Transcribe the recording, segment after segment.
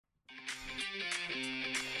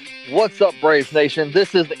What's up, Braves Nation?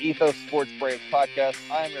 This is the Ethos Sports Braves podcast.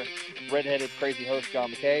 I am your redheaded crazy host,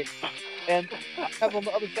 John McKay, and I have on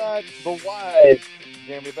the other side the wise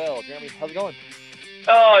Jeremy Bell. Jeremy, how's it going?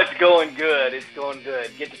 Oh, it's going good. It's going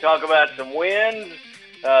good. Get to talk about some wins.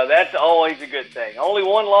 That's always a good thing. Only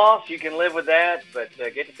one loss, you can live with that, but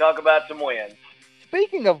get to talk about some wins.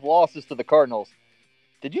 Speaking of losses to the Cardinals,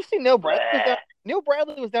 did you see Neil Bradley was down? Bleh. Neil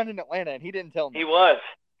Bradley was down in Atlanta, and he didn't tell He me. was.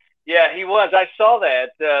 Yeah, he was. I saw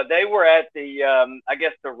that. They were at the, I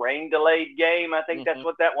guess, the rain delayed game. I think Mm-hmm. that's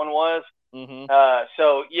what that one was. Mm-hmm.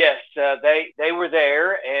 So yes, they were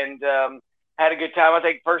there and had a good time. I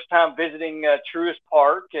think first time visiting Truist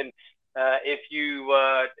Park, and if you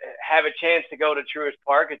have a chance to go to Truist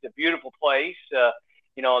Park, it's a beautiful place. The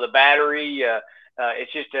Battery.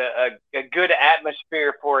 It's just a good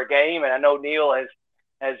atmosphere for a game, and I know Neil has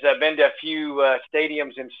been to a few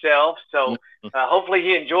stadiums himself, so hopefully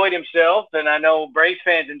he enjoyed himself. And I know Braves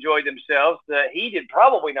fans enjoyed themselves. He did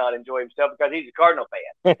probably not enjoy himself because he's a Cardinal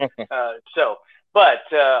fan. But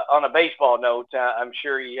on a baseball note, I'm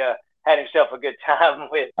sure he had himself a good time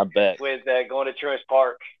with I bet. with going to Truist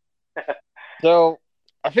Park. So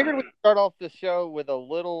I figured we'd start off this show with a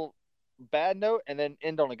little bad note and then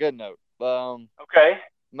end on a good note. Okay.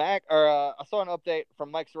 I saw an update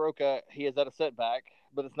from Mike Soroka. He is at a setback,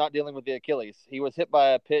 but it's not dealing with the Achilles. He was hit by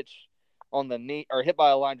a pitch on the knee, or hit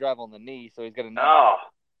by a line drive on the knee, so he's got a knee. Oh,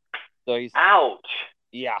 So he's ouch.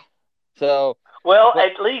 yeah. So Well, but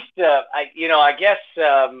at least I guess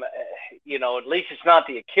at least it's not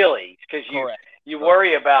the Achilles because correct. you Correct.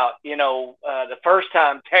 worry about the first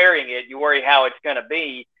time tearing it, you worry how it's going to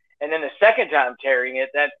be, and then the second time tearing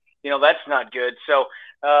it, that's not good. So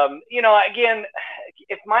again,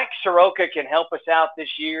 if Mike Soroka can help us out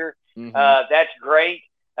this year, Mm-hmm. that's great.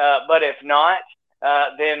 But if not,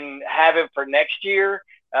 then have him for next year.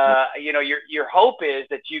 Your hope is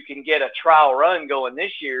that you can get a trial run going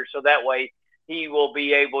this year, so that way he will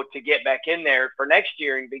be able to get back in there for next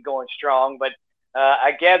year and be going strong. But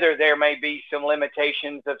I gather there may be some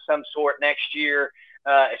limitations of some sort next year,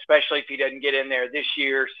 especially if he doesn't get in there this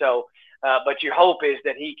year. So, but your hope is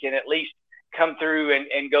that he can at least come through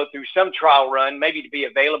and go through some trial run, maybe to be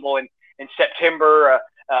available in September,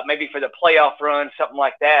 maybe for the playoff run, something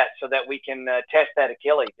like that, so that we can test that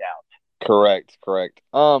Achilles out. Correct. Correct.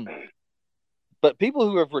 But people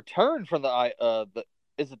who have returned from the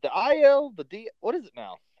is it the IL the D? What is it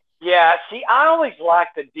now? Yeah, see, I always like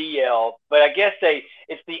the DL, but I guess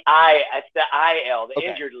it's the IL, the Okay.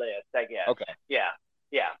 injured list, I guess. Okay. Yeah,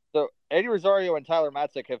 yeah, So Eddie Rosario and Tyler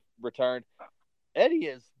Matzik have returned. Eddie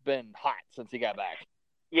has been hot since he got back.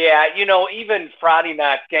 yeah. Even Friday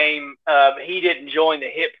night's game, he didn't join the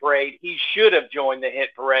hit parade. He should have joined the hit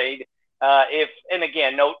parade. And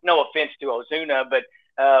again, no offense to Ozuna, but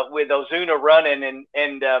with Ozuna running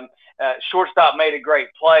and shortstop made a great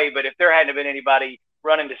play, but if there hadn't been anybody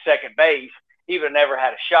running to second base, he would have never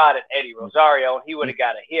had a shot at Eddie Rosario, and he would have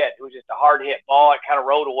got a hit. It was just a hard hit ball. It kind of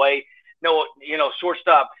rolled away. No,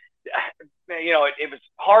 shortstop. It was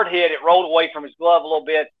hard hit. It rolled away from his glove a little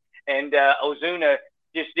bit, and Ozuna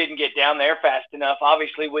just didn't get down there fast enough.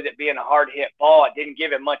 Obviously, with it being a hard hit ball, it didn't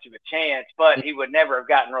give him much of a chance, but he would never have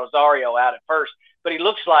gotten Rosario out at first. But he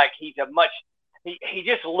looks like he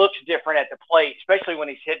just looks different at the plate, especially when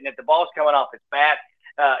he's hitting it. The ball's coming off his bat,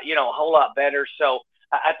 a whole lot better. So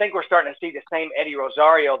I think we're starting to see the same Eddie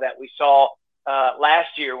Rosario that we saw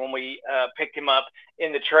last year when we picked him up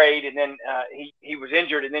in the trade, and then he was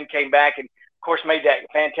injured and then came back and, of course, made that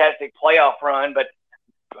fantastic playoff run. But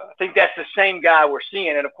I think that's the same guy we're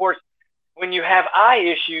seeing. And, of course, when you have eye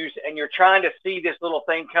issues and you're trying to see this little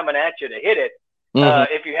thing coming at you to hit it,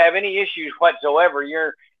 if you have any issues whatsoever,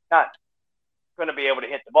 you're not going to be able to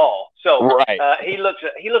hit the ball. So Right. he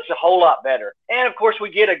looks a whole lot better. And, of course, we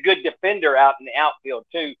get a good defender out in the outfield,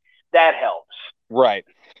 too. That helps. Right.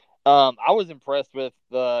 I was impressed with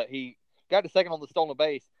he got to second on the stolen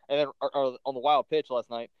base and then or on the wild pitch last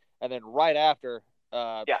night, and then right after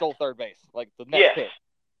Yeah. stole third base, like the next Yes. pitch.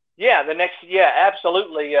 Yeah,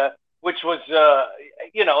 absolutely. Which was,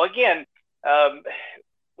 again,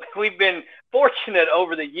 we've been fortunate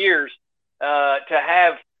over the years to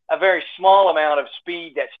have a very small amount of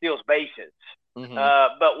speed that steals bases. Mm-hmm.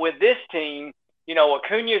 But with this team,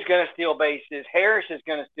 Acuna is going to steal bases. Harris is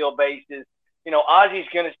going to steal bases. Ozzy's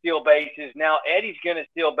going to steal bases. Now Eddie's going to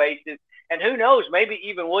steal bases. And who knows, maybe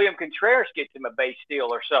even William Contreras gets him a base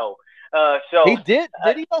steal or so. He did.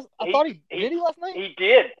 Did he? I thought he did. He last night. He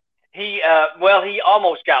did. He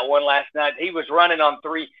almost got one last night. He was running on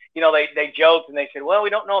three. They joked and they said, well, we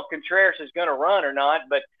don't know if Contreras is going to run or not,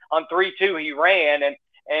 but on 3-2 he ran,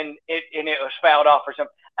 and it was fouled off or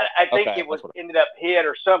something. I think Okay, it was that's what. ended up hit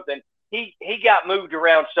or something. He got moved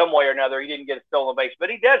around some way or another. He didn't get a stolen base, but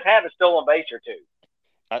he does have a stolen base or two.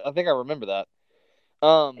 I think I remember that.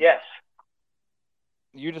 Yes.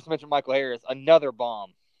 You just mentioned Michael Harris, another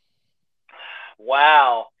bomb.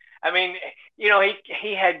 Wow. I mean,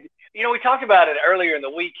 he had, we talked about it earlier in the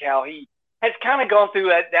week how he has kind of gone through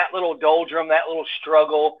that little doldrum, that little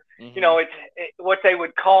struggle. Mm-hmm. It's what they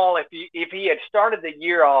would call, if he had started the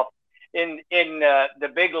year off in the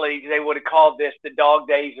big leagues, they would have called this the dog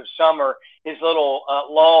days of summer, his little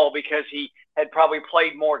lull, because he had probably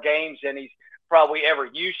played more games than he's probably ever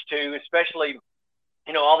used to, especially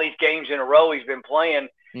all these games in a row he's been playing.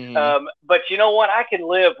 Mm-hmm. But you know what? I can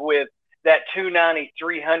live with that 290,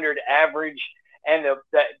 300 average, and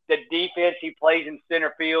the defense he plays in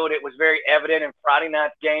center field. It was very evident in Friday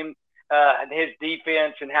night's game, his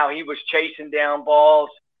defense and how he was chasing down balls.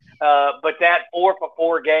 But that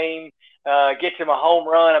 4-for-4 game gets him a home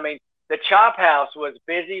run. I mean, the Chop House was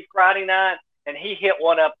busy Friday night, and he hit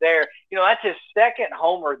one up there. That's his second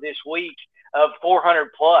homer this week of 400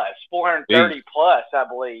 plus, 430 plus, I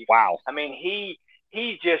believe. Wow. I mean, he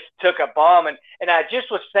just took a bomb. And I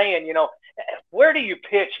just was saying, where do you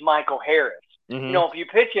pitch Michael Harris? Mm-hmm. If you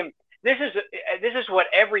pitch him, this is what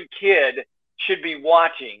every kid should be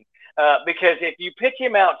watching, because if you pitch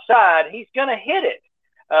him outside, he's going to hit it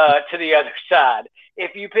to the other side.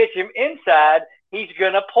 If you pitch him inside, he's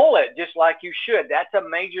going to pull it just like you should. That's a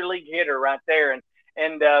major league hitter right there.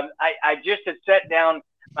 And I just had sat down.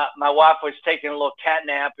 My wife was taking a little cat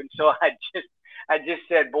nap, and so I just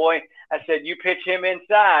said, boy, I said, you pitch him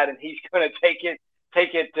inside, and he's going to take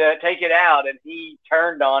it out. And he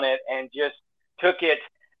turned on it and just took it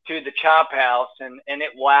to the Chop House, and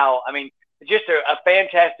it, wow. I mean, just a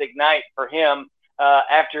fantastic night for him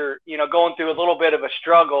after, going through a little bit of a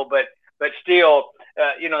struggle, but still,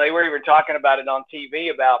 they were even talking about it on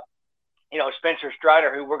TV about, Spencer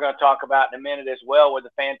Strider, who we're going to talk about in a minute as well, with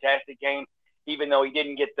a fantastic game, even though he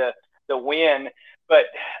didn't get the win. But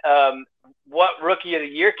what Rookie of the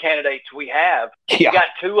Year candidates we have? Yeah. We got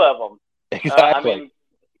two of them. Exactly. I mean,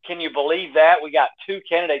 can you believe that? We got two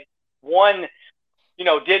candidates. One,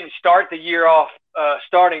 didn't start the year off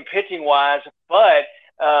starting pitching-wise, but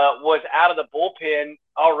was out of the bullpen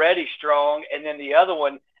already strong. And then the other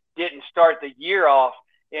one didn't start the year off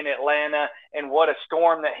in Atlanta. And what a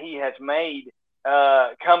storm that he has made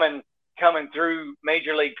coming through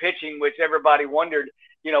Major League pitching, which everybody wondered,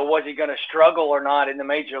 was he going to struggle or not in the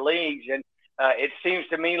major leagues? And it seems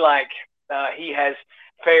to me like he has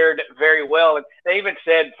fared very well. And they even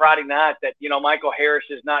said Friday night that, Michael Harris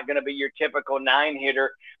is not going to be your typical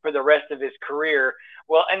 9-hitter for the rest of his career.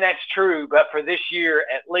 Well, and that's true, but for this year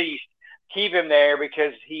at least, keep him there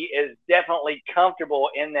because he is definitely comfortable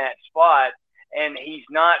in that spot, and he's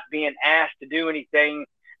not being asked to do anything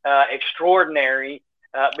extraordinary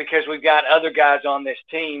because we've got other guys on this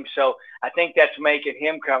team. So I think that's making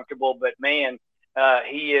him comfortable. But, man,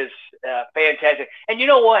 he is fantastic. And you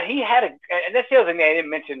know what? He had and that's the other thing they didn't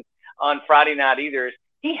mention on Friday night either, is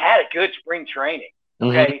he had a good spring training,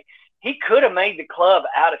 okay? Mm-hmm. He could have made the club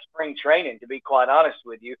out of spring training, to be quite honest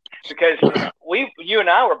with you, because you and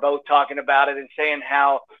I were both talking about it and saying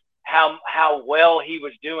how well he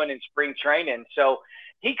was doing in spring training. So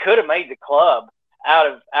he could have made the club out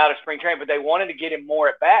of spring training, but they wanted to get him more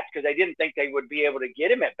at bats because they didn't think they would be able to get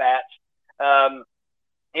him at bats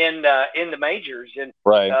in the majors. And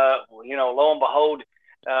right. Lo and behold,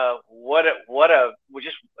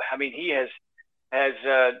 he has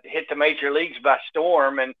hit the major leagues by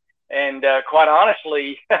storm. And quite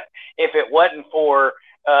honestly, if it wasn't for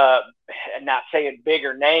not saying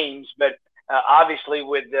bigger names, but obviously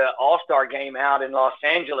with the All-Star game out in Los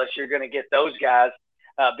Angeles, you're going to get those guys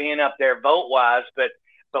being up there vote-wise. But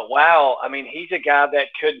wow, I mean, he's a guy that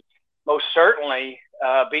could most certainly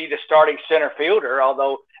be the starting center fielder,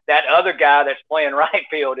 although that other guy that's playing right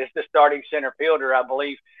field is the starting center fielder, I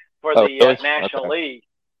believe, for the really? National Okay. League.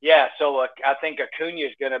 Yeah, so I think Acuna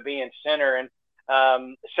is going to be in center. And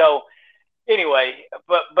so anyway,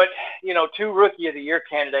 but two Rookie of the Year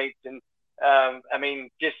candidates, and I mean,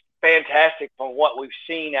 just fantastic from what we've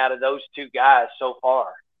seen out of those two guys so far.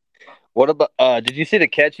 What about? Did you see the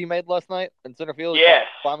catch he made last night in center field? Yes.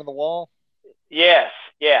 Climbing the wall. Yes.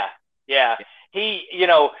 Yeah. He,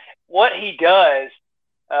 what he does,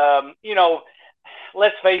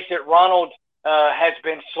 let's face it, Ronald has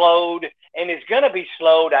been slowed and is going to be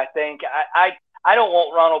slowed. I think. I don't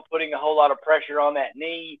want Ronald putting a whole lot of pressure on that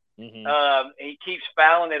knee. Mm-hmm. He keeps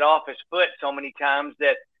fouling it off his foot so many times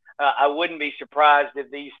that I wouldn't be surprised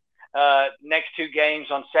if these next two games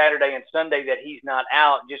on Saturday and Sunday that he's not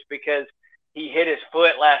out, just because he hit his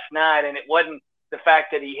foot last night, and it wasn't the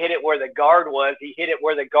fact that he hit it where the guard was. He hit it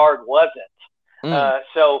where the guard wasn't.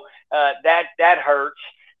 So that hurts.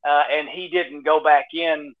 And he didn't go back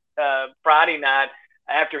in Friday night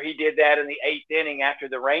after he did that in the 8th inning after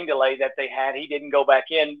the rain delay that they had. He didn't go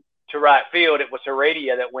back in to right field. It was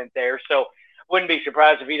Heredia that went there. So wouldn't be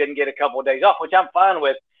surprised if he didn't get a couple of days off, which I'm fine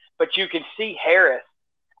with. But you can see Harris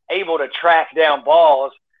able to track down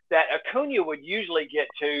balls that Acuna would usually get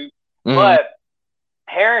to, but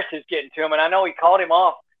Harris is getting to him. And I know he called him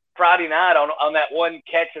off Friday night on that one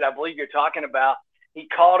catch that I believe you're talking about. He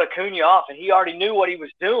called Acuna off, and he already knew what he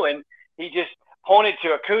was doing. He just pointed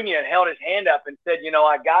to Acuna and held his hand up and said,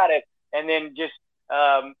 I got it, and then just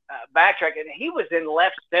backtracked. And he was in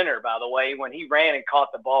left center, by the way, when he ran and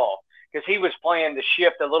caught the ball, because he was playing the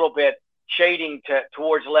shift a little bit, shading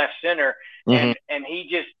towards left center, and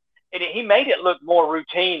he made it look more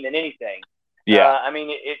routine than anything. Yeah, I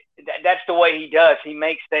mean, that's the way he does. He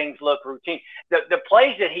makes things look routine. The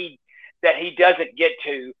plays that he doesn't get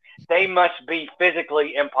to, they must be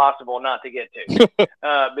physically impossible not to get to,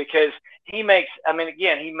 because he makes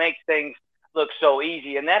things look so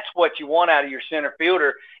easy, and that's what you want out of your center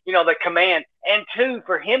fielder. The command, and two,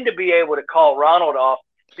 for him to be able to call Ronald off,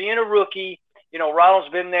 being a rookie. Ronald's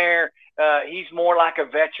been there. He's more like a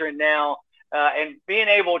veteran now, and being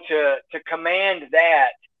able to command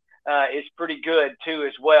that is pretty good too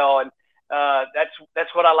as well. And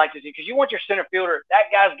that's what I like to see, because you want your center fielder.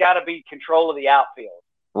 That guy's got to be control of the outfield.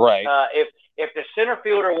 Right. If the center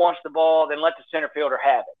fielder wants the ball, then let the center fielder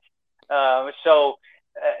have it.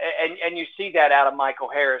 And you see that out of Michael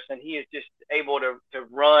Harris, and he is just able to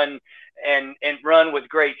run and run with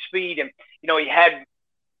great speed. And he had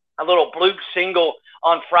a little bloop single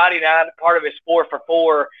on Friday night, part of his 4 for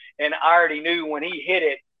 4, and I already knew when he hit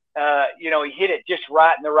it. He hit it just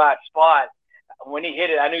right in the right spot. When he hit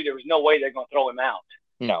it, I knew there was no way they're going to throw him out.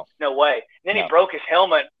 No way. Then he broke his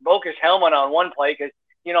helmet on one play, because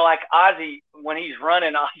like Ozzie, when he's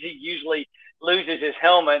running, Ozzie usually loses his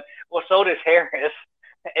helmet. Well, so does Harris,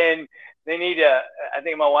 and they I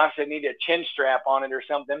think my wife said need a chin strap on it or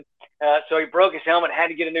something. So he broke his helmet, had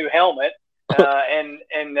to get a new helmet.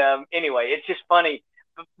 Anyway, it's just funny.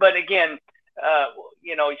 But again,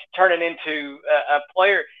 he's turning into a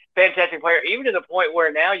player, fantastic player, even to the point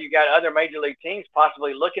where now you got other major league teams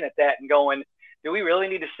possibly looking at that and going, do we really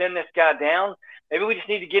need to send this guy down? Maybe we just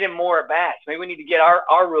need to get him more at bats. Maybe we need to get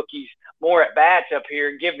our rookies more at bats up here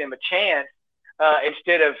and give them a chance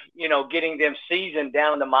instead of, getting them seasoned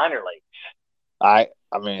down in the minor leagues. I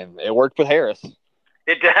mean, it worked with Harris.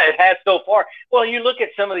 It has so far. Well, you look at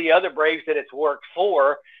some of the other Braves that it's worked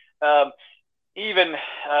for, even,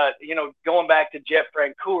 going back to Jeff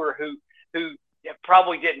Francoeur, who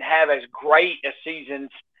probably didn't have as great a seasons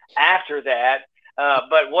after that,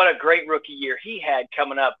 but what a great rookie year he had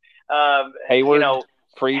coming up. Hayward,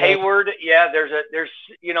 Hayward, yeah. There's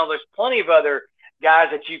plenty of other guys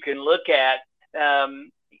that you can look at,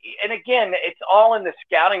 and again, it's all in the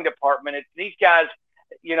scouting department. It's these guys,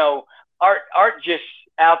 aren't just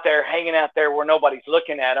out there hanging out there where nobody's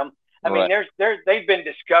looking at them. I mean, they've been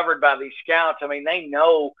discovered by these scouts. I mean, they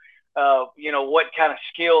know, what kind of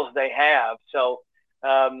skills they have. So,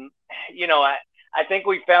 I think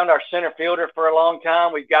we found our center fielder for a long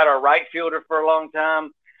time. We've got our right fielder for a long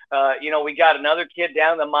time. We got another kid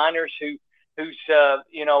down in the minors who's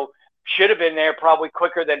should have been there probably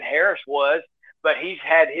quicker than Harris was, but he's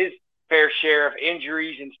had his fair share of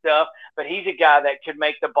injuries and stuff. But he's a guy that could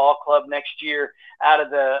make the ball club next year out of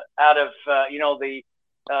the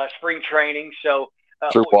spring training. So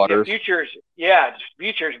the future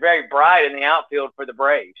is very bright in the outfield for the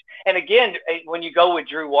Braves. And again, when you go with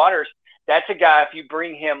Drew Waters, that's a guy, if you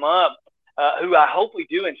bring him up, who I hope we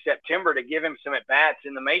do in September to give him some at-bats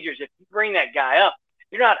in the majors. If you bring that guy up,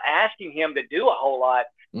 you're not asking him to do a whole lot,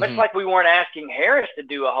 much like we weren't asking Harris to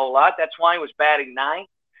do a whole lot. That's why he was batting ninth.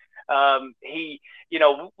 We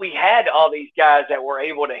had all these guys that were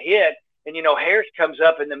able to hit, and, Harris comes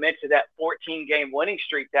up in the midst of that 14-game winning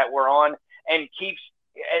streak that we're on and keeps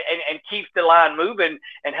the line moving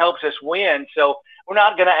and helps us win. So we're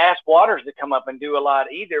not going to ask Waters to come up and do a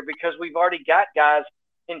lot either, because we've already got guys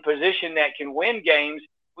in position that can win games.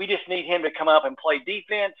 We just need him to come up and play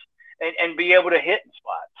defense and be able to hit in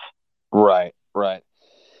spots. Right.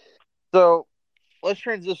 So let's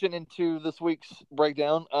transition into this week's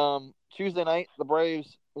breakdown. Tuesday night, the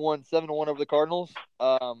Braves won 7-1 over the Cardinals.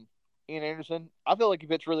 Ian Anderson, I feel like he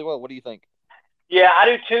pitched really well. What do you think? Yeah, I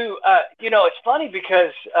do too. It's funny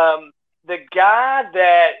because the guy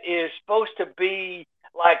that is supposed to be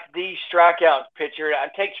like the strikeout pitcher. I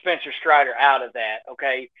take Spencer Strider out of that,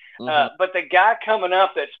 okay? But the guy coming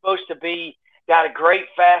up that's supposed to be got a great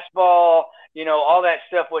fastball, all that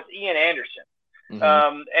stuff was Ian Anderson.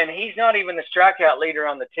 And he's not even the strikeout leader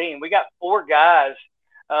on the team. We got 4 guys.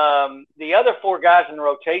 The other 4 guys in the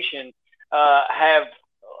rotation have,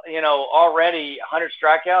 already 100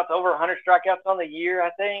 strikeouts, over 100 strikeouts on the year, I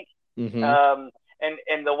think.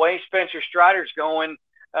 And the way Spencer Strider's going,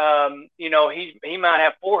 he might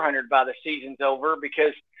have 400 by the season's over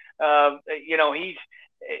because, he's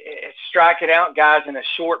striking out guys in a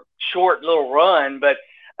short little run, but,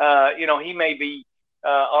 he may be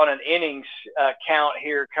on an innings count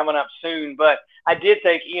here coming up soon. But I did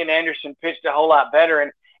think Ian Anderson pitched a whole lot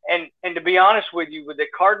better. And to be honest with you, with the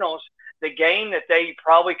Cardinals, the game that they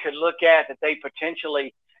probably could look at that they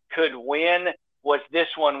potentially could win was this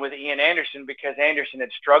one with Ian Anderson because Anderson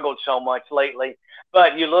had struggled so much lately.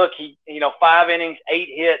 But you look, he 5 innings, 8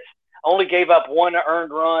 hits, only gave up 1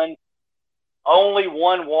 earned run, only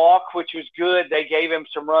 1 walk, which was good. They gave him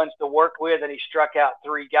some runs to work with, and he struck out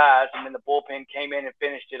 3 guys. And then the bullpen came in and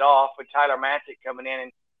finished it off with Tyler Matzik coming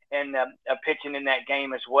in and pitching in that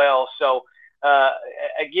game as well. So,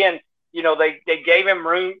 again, they gave him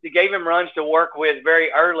room. They gave him runs to work with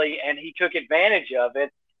very early, and he took advantage of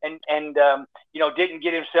it. And didn't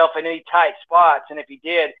get himself in any tight spots. And if he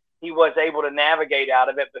did, he was able to navigate out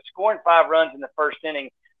of it. But scoring 5 runs in the first inning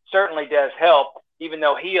certainly does help, even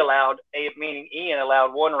though Ian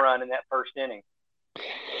allowed 1 run in that first inning.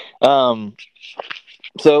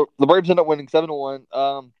 So the Braves end up winning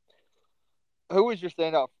 7-1. Who was your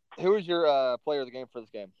standout? Who was your player of the game for this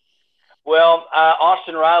game? Well,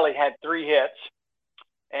 Austin Riley had 3 hits,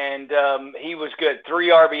 and he was good. 3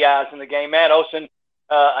 RBIs in the game. Matt Olson,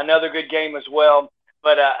 another good game as well.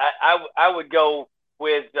 But I would go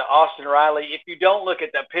with Austin Riley. If you don't look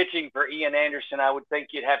at the pitching for Ian Anderson, I would think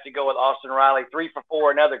you'd have to go with Austin Riley. 3 for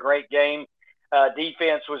 4, another great game.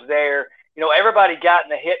 Defense was there. Everybody got in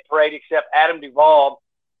the hit parade except Adam Duvall.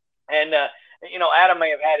 And, Adam may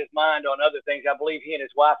have had his mind on other things. I believe he and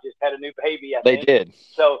his wife just had a new baby, I think. They did.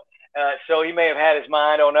 So he may have had his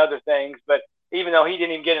mind on other things. But even though he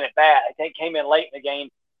didn't even get in at bat, I think came in late in the game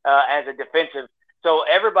as a defensive. So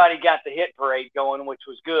everybody got the hit parade going, which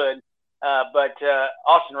was good. But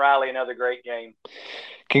Austin Riley, another great game.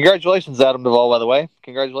 Congratulations, Adam Duvall, by the way.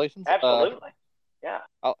 Congratulations. Absolutely. Yeah.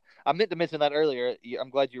 I meant to mention that earlier.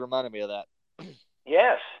 I'm glad you reminded me of that.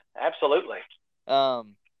 Yes, absolutely.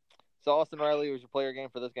 So Austin Riley was your player game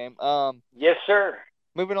for this game. Yes, sir.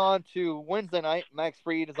 Moving on to Wednesday night, Max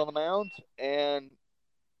Fried is on the mound, and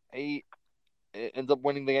he ends up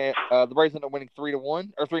winning the game. The Braves end up winning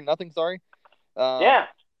 3-1 or 3-0. Sorry. Yeah.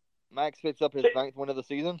 Max picks up his 9th win of the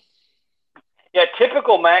season. Yeah,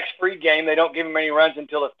 typical Max Fried game. They don't give him any runs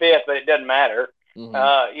until the 5th, but it doesn't matter.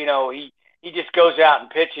 He just goes out and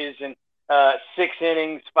pitches, and 6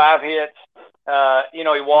 innings, 5 hits. He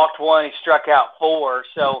walked 1, he struck out 4.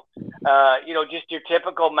 So, just your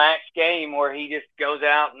typical Max game where he just goes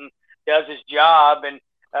out and does his job. And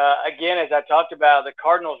again, as I talked about, the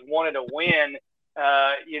Cardinals wanted to win.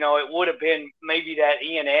 It would have been maybe that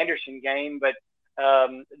Ian Anderson game, but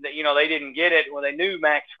they didn't get it. When they knew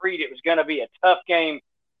Max Fried, it was going to be a tough game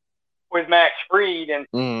with Max Fried,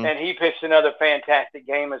 and he pitched another fantastic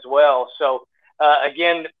game as well. So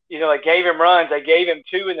again, they gave him runs. They gave him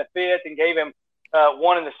 2 in the 5th and gave him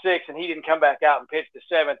 1 in the 6th, and he didn't come back out and pitch the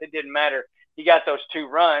 7th. It didn't matter. He got those 2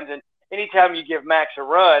 runs, and anytime you give Max a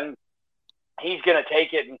run, he's going to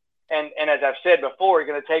take it, and as I've said before, he's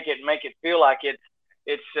going to take it and make it feel like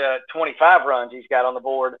it's 25 runs he's got on the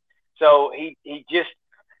board. So he just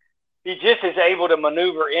is able to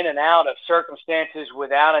maneuver in and out of circumstances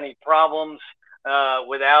without any problems,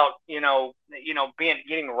 without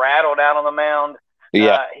getting rattled out on the mound.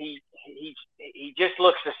 Yeah. He just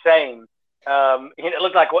looks the same. It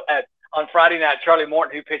looked like on Friday night, Charlie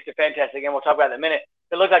Morton, who pitched a fantastic game, we'll talk about it in a minute.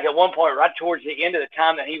 It looked like at one point, right towards the end of the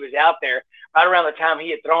time that he was out there, right around the time he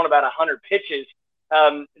had thrown about 100 pitches,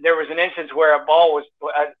 there was an instance where a ball was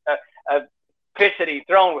a pitch that he'd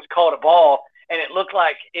thrown was called a ball, and it looked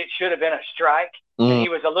like it should have been a strike. And he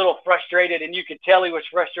was a little frustrated, and you could tell he was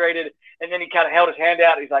frustrated. And then he kind of held his hand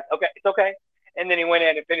out. And he's like, okay, it's okay. And then he went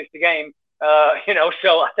in and finished the game,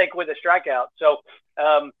 so I think with a strikeout. So,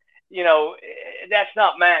 that's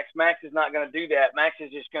not Max. Max is not going to do that. Max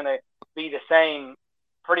is just going to be the same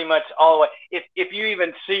pretty much all the way. If you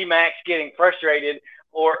even see Max getting frustrated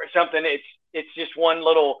or something, it's just one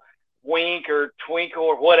little wink or twinkle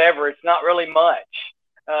or whatever. It's not really much.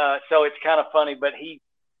 So it's kind of funny, but he,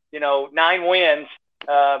 9 wins,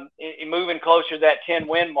 moving closer to that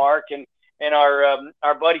 10-win mark, and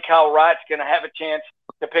our buddy Kyle Wright's going to have a chance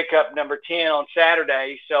to pick up number 10 on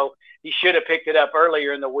Saturday. So he should have picked it up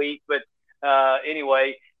earlier in the week. But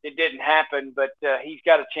anyway, it didn't happen. But he's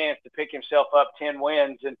got a chance to pick himself up 10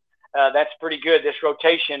 wins. And that's pretty good, this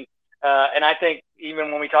rotation. And I think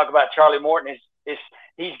even when we talk about Charlie Morton,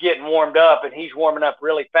 he's getting warmed up, and he's warming up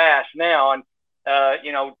really fast now. And,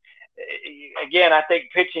 again, I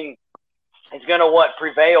think pitching is going to what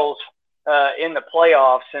prevails in the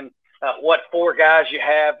playoffs, and what 4 guys you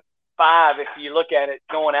have, 5 if you look at it,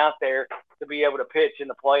 going out there to be able to pitch in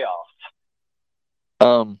the playoffs.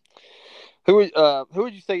 Who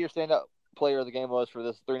would you say your stand-up player of the game was for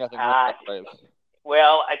this 3-0 Braves?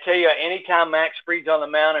 Well, I tell you, anytime Max Fried's on the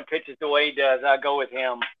mound and pitches the way he does, I go with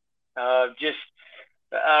him. Who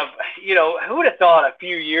would have thought a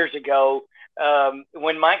few years ago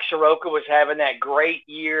when Mike Soroka was having that great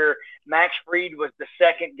year, Max Fried was the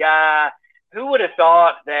second guy. Who would have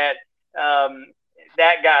thought that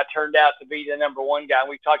that guy turned out to be the number 1 guy?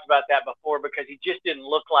 We've talked about that before because he just didn't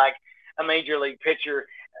look like a major league pitcher.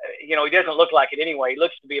 He doesn't look like it anyway. He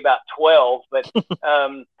looks to be about 12. But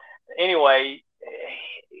anyway,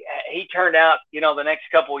 he turned out, the next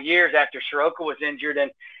couple of years after Soroka was injured,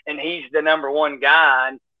 and he's the number 1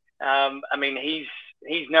 guy. And he's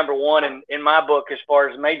number 1 in my book as far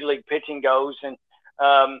as major league pitching goes. And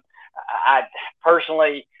I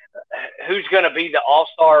personally, who's going to be the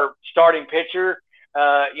all-star starting pitcher?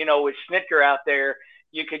 With Snitker out there,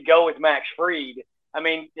 you could go with Max Fried.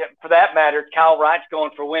 For that matter, Kyle Wright's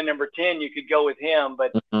going for win number 10. You could go with him,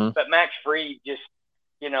 but Max Fried just,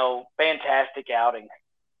 fantastic outing.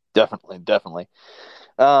 Definitely.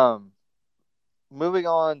 Moving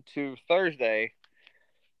on to Thursday,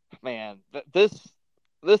 man, this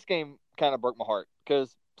game kind of broke my heart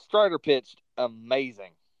because Strider pitched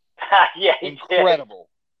amazing. Yeah, incredible.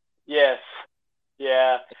 Yes,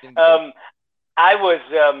 yeah. I was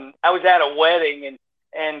at a wedding,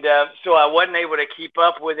 and so I wasn't able to keep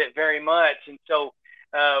up with it very much, and so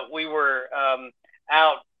we were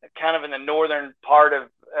out kind of in the northern part of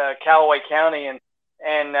Callaway County, and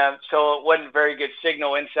so it wasn't very good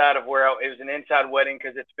signal inside of where it was an inside wedding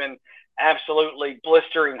because it's been absolutely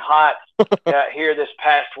blistering hot here this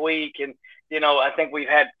past week. And, I think we've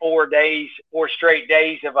had 4 straight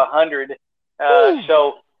days of 100.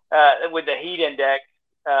 So with the heat index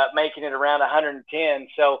making it around 110.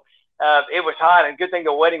 So it was hot, and good thing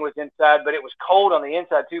the wedding was inside, but it was cold on the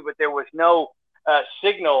inside too, but there was no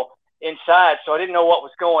signal inside. So I didn't know what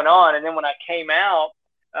was going on. And then when I came out,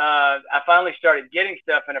 I finally started getting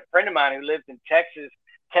stuff, and a friend of mine who lives in Texas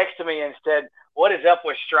texted me and said, "What is up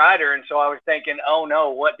with Strider?" And so I was thinking, oh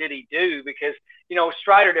no, what did he do? Because,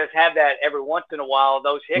 Strider does have that every once in a while,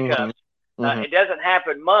 those hiccups. It doesn't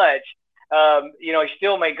happen much. He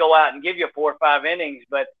still may go out and give you 4 or 5 innings,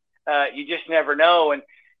 but you just never know. And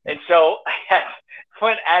so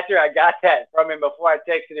after I got that from him, before I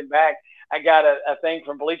texted him back, I got a thing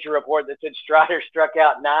from Bleacher Report that said Strider struck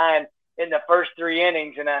out 9 in the first 3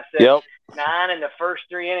 innings. And I said, 9 in the first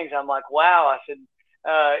 3 innings. I'm like, wow. I said,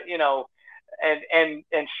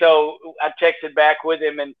 and so I texted back with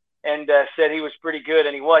him and said he was pretty good.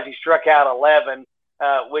 And he struck out 11,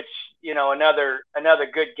 which, another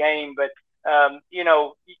good game, but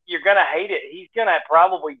you're going to hate it. He's going to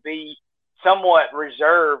probably be somewhat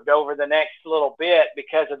reserved over the next little bit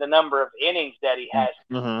because of the number of innings that he has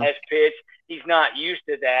pitched. He's not used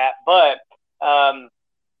to that, but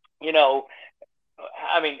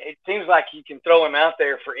it seems like you can throw him out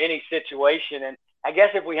there for any situation. And I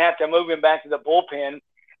guess if we have to move him back to the bullpen,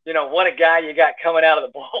 what a guy you got coming out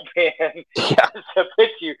of the bullpen to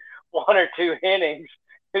pitch you 1 or 2 innings,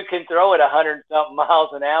 who can throw it 100-something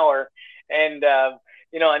miles an hour, and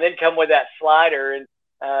and then come with that slider and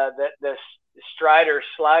the Strider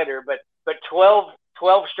slider, but 12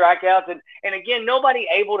 strikeouts, and again, nobody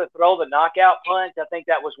able to throw the knockout punch. I think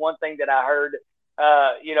that was one thing that I heard.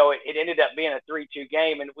 It ended up being a 3-2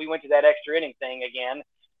 game, and we went to that extra inning thing again.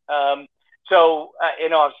 So I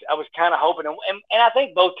was kind of hoping, and I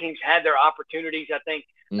think both teams had their opportunities. I think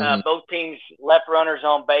both teams left runners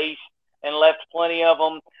on base and left plenty of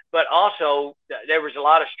them, but also there was a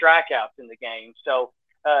lot of strikeouts in the game. So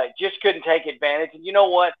just couldn't take advantage. And you know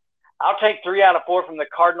what? I'll take 3 out of 4 from the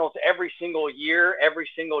Cardinals every single year, every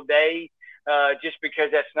single day, just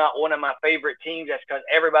because that's not one of my favorite teams. That's because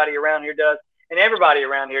everybody around here does. And everybody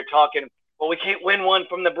around here talking, well, we can't win one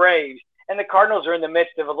from the Braves. And the Cardinals are in the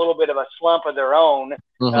midst of a little bit of a slump of their own,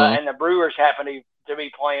 and the Brewers happen to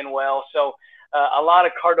be playing well. So a lot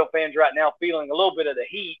of Cardinal fans right now feeling a little bit of the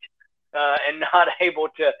heat and not able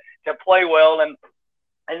to play well. And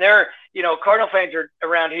they're, Cardinal fans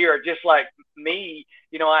around here are just like me.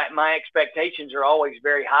 My expectations are always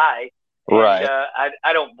very high. And Right.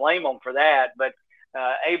 I don't blame them for that, but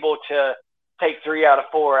able to take 3 out of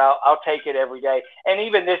 4, I'll take it every day. And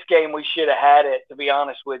even this game, we should have had it, to be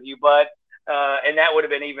honest with you, but and that would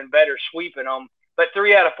have been even better sweeping them. But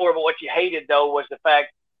 3 out of 4. But what you hated though was the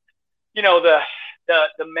fact,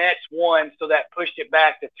 the Mets won, so that pushed it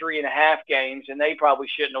back to 3.5 games, and they probably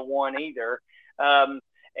shouldn't have won either. Um,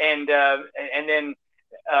 and then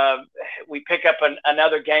we pick up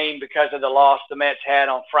another game because of the loss the Mets had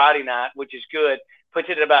on Friday night, which is good. Puts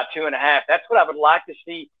it at about 2.5. That's what I would like to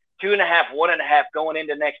see. 2.5, 1.5 going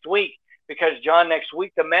into next week, because John, next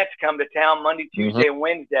week the Mets come to town Monday, Tuesday, and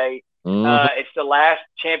Wednesday. It's the last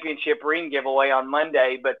championship ring giveaway on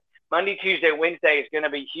Monday, but Monday, Tuesday, Wednesday is going to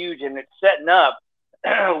be huge, and it's setting up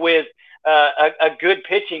with a good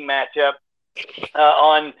pitching matchup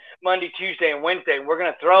on Monday, Tuesday, and Wednesday. We're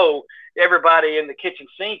going to throw everybody in the kitchen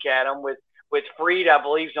sink at them with Fried, I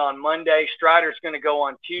believe, is on Monday. Strider's going to go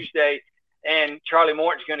on Tuesday, and Charlie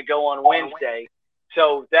Morton's going to go on Wednesday.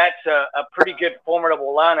 So that's a pretty good,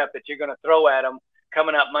 formidable lineup that you're going to throw at them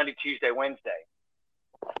coming up Monday, Tuesday, Wednesday.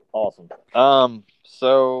 Awesome.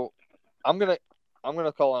 So I'm gonna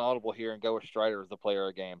call an audible here and go with Strider as the player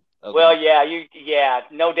of the game. Well, yeah,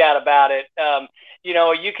 no doubt about it.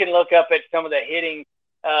 You can look up at some of the hitting,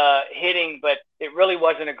 but it really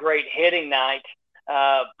wasn't a great hitting night.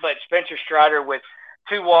 But Spencer Strider with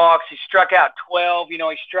 2 walks, he struck out 12.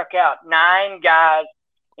 He struck out 9 guys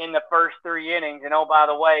in the first 3 innings. And, oh, by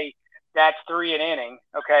the way, that's 3 an inning,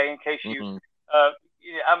 okay, in case you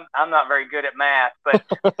I'm not very good at math, but,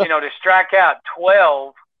 to strike out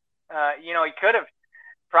 12, he could have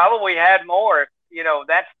probably had more.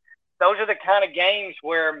 Those are the kind of games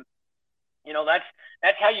where,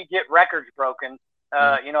 that's how you get records broken.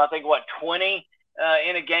 I think 20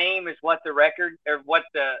 in a game is what the record, or what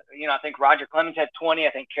I think Roger Clemens had 20. I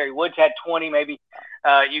think Kerry Woods had 20. Maybe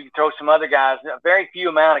you can throw some other guys. A very few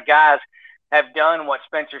amount of guys have done what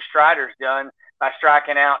Spencer Strider's done by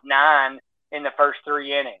striking out 9 in the first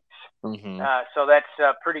 3 innings. So that's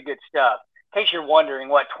pretty good stuff. In case you're wondering,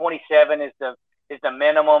 27 is the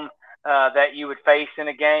minimum that you would face in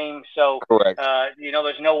a game. So, correct.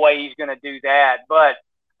 There's no way he's going to do that. But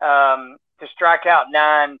to strike out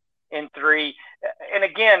 9 in 3, and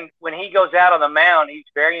again, when he goes out on the mound, he's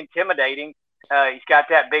very intimidating. He's got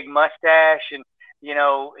that big mustache, and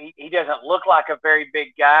he doesn't look like a very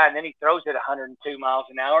big guy. And then he throws it 102 miles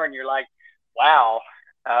an hour, and you're like, wow,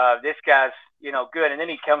 this guy's good. And then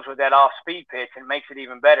he comes with that off-speed pitch and makes it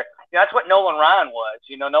even better. That's what Nolan Ryan was.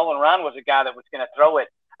 Nolan Ryan was a guy that was going to throw it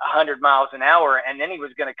 100 miles an hour, and then he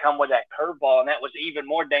was going to come with that curveball, and that was even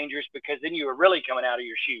more dangerous, because then you were really coming out of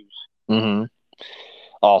your shoes.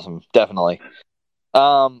 Awesome, definitely.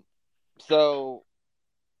 So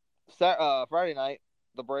Friday night,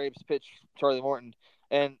 the Braves pitched Charlie Morton,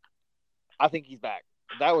 and I think he's back.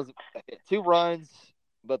 That was 2 runs,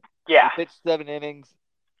 but he pitched 7 innings.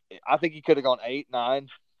 I think he could have gone 8, 9.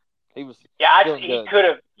 He was he could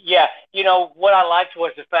have. Yeah, what I liked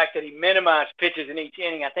was the fact that he minimized pitches in each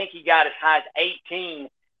inning. I think he got as high as 18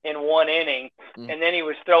 in 1 inning, and then he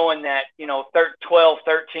was throwing that 12,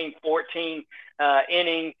 13, 14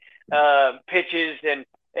 inning pitches, and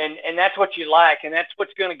that's what you like, and that's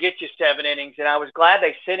what's going to get you 7 innings. And I was glad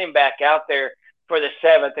they sent him back out there for the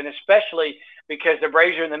 7th, and especially because the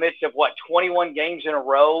Braves are in the midst of 21 games in a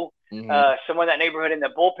row, somewhere in that neighborhood, and the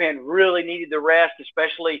bullpen really needed the rest,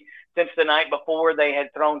 especially since the night before they had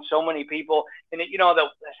thrown so many people. And the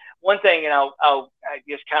one thing, and I'll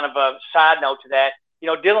just kind of a side note to that,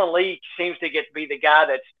 Dylan Lee seems to get to be the guy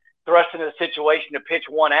that's thrust into the situation to pitch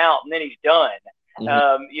 1 out, and then he's done.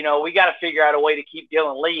 We got to figure out a way to keep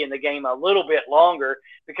Dylan Lee in the game a little bit longer,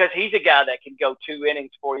 because he's a guy that can go 2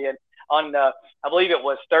 innings for you. On I believe it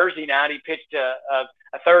was Thursday night, he pitched a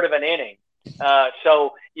third of an inning.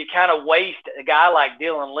 So you kind of waste a guy like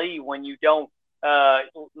Dylan Lee when you don't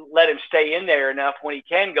let him stay in there enough when he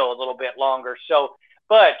can go a little bit longer. So,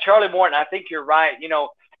 but Charlie Morton, I think you're right.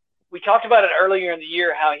 We talked about it earlier in the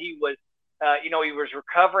year, how he was, he was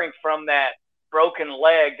recovering from that broken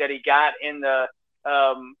leg that he got in the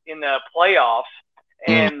playoffs,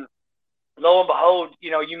 and lo and behold,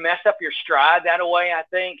 you mess up your stride that way, I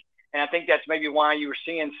think. And I think that's maybe why you were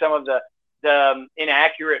seeing some of the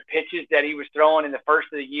inaccurate pitches that he was throwing in the first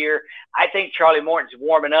of the year. I think Charlie Morton's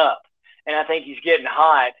warming up, and I think he's getting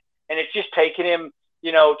hot, and it's just taking him,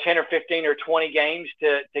 10 or 15 or 20 games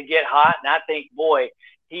to get hot. And I think, boy,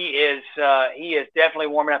 he is definitely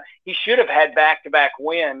warming up. He should have had back-to-back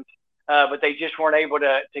wins, but they just weren't able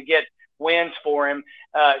to get wins for him.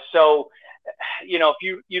 So,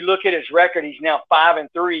 if you look at his record, he's now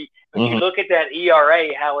 5-3. But you look at that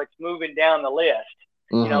ERA, how it's moving down the list.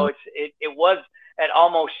 Mm-hmm. It was at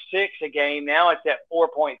almost 6 a game. Now it's at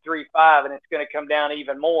 4.35, and it's going to come down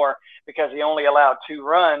even more because he only allowed 2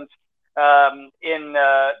 runs in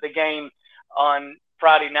the game on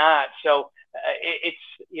Friday night. So it's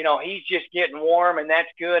he's just getting warm, and that's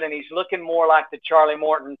good. And he's looking more like the Charlie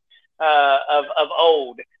Morton of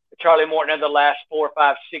old, the Charlie Morton of the last 4,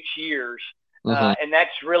 5, 6 years. Mm-hmm. And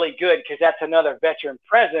that's really good because that's another veteran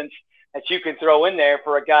presence that you can throw in there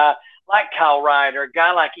for a guy like Kyle Wright or a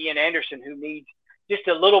guy like Ian Anderson who needs just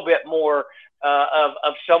a little bit more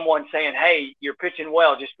of someone saying, hey, you're pitching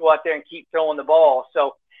well. Just go out there and keep throwing the ball.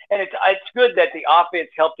 So, and it's good that the offense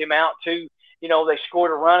helped him out too. They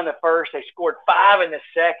scored a run in the first. They scored 5 in the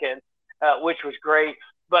second, which was great.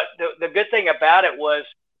 But the good thing about it was,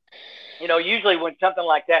 usually when something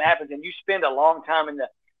like that happens and you spend a long time in the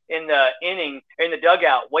inning, in the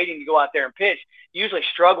dugout, waiting to go out there and pitch, you usually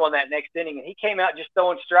struggle in that next inning. And he came out just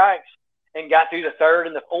throwing strikes and got through the third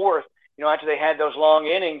and the fourth, after they had those long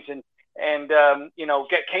innings and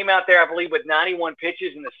came out there, I believe, with 91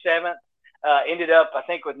 pitches in the seventh. Ended up, I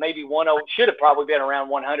think, with maybe 10, should have probably been around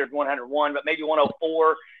 100, 101, but maybe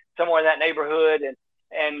 104, somewhere in that neighborhood. And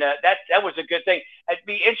that was a good thing. It'd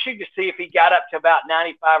be interesting to see if he got up to about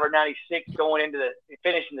 95 or 96 going into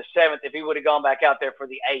finishing the seventh, if he would have gone back out there for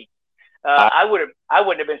the eighth. I wouldn't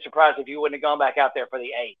have been surprised if he wouldn't have gone back out there for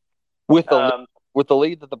the eighth. With the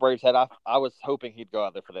lead that the Braves had, I was hoping he'd go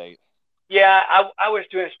out there for the eighth. Yeah, I was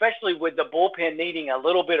doing, especially with the bullpen needing a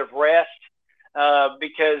little bit of rest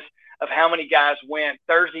because of how many guys went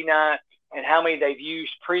Thursday night and how many they've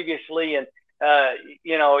used previously. And,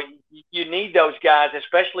 you need those guys,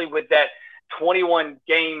 especially with that 21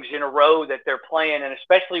 games in a row that they're playing, and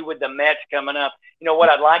especially with the Mets coming up. What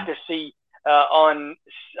I'd like to see on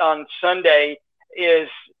Sunday is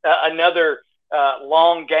another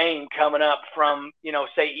long game coming up from,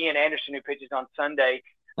 say, Ian Anderson, who pitches on Sunday,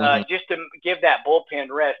 just to give that bullpen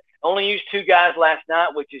rest. Only used 2 guys last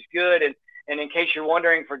night, which is good. And in case you're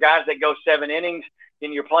wondering, for guys that go 7 innings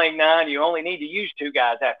and you're playing 9, you only need to use 2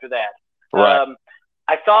 guys after that. Right.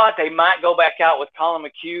 I thought they might go back out with Colin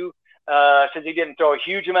McHugh since he didn't throw a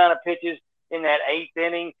huge amount of pitches in that 8th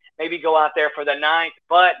inning, maybe go out there for the 9th,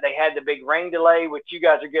 but they had the big rain delay, which you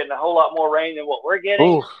guys are getting a whole lot more rain than what we're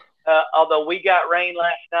getting, although we got rain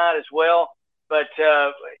last night as well. But,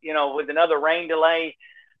 with another rain delay,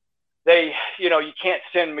 you can't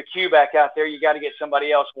send McHugh back out there. You got to get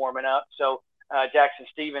somebody else warming up. So Jackson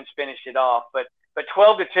Stevens finished it off. But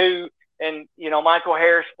 12-2, and Michael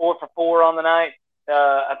Harris 4 for 4 on the night.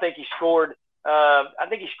 I think he scored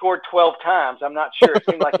 12 times. I'm not sure. It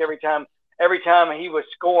seemed like every time he was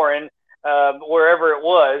scoring, wherever it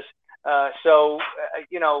was.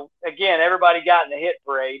 Again, everybody got in the hit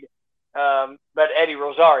parade, but Eddie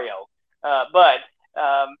Rosario.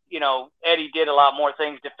 Eddie did a lot more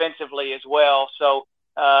things defensively as well. So,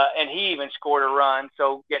 and he even scored a run.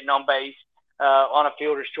 So getting on base on a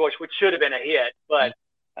fielder's choice, which should have been a hit. But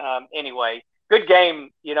anyway, good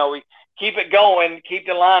game. We keep it going, keep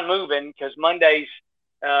the line moving, because Mondays,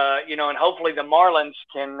 and hopefully the Marlins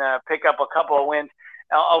can pick up a couple of wins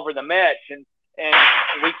over the Mets, and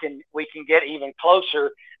we can get even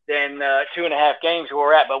closer than 2.5 games where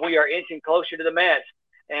we're at. But we are inching closer to the Mets.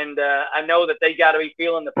 And I know that they got to be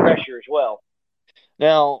feeling the pressure as well.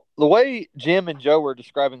 Now, the way Jim and Joe were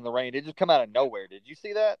describing the rain, it just come out of nowhere. Did you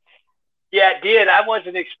see that? Yeah, it did. I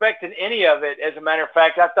wasn't expecting any of it. As a matter of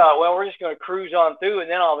fact, I thought, well, we're just going to cruise on through. And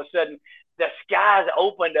then all of a sudden, the skies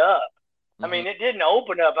opened up. Mm-hmm. I mean, it didn't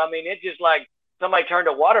open up. I mean, it just like somebody turned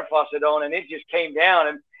a water faucet on and it just came down.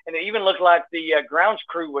 And it even looked like the grounds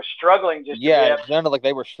crew was struggling just a bit. It sounded like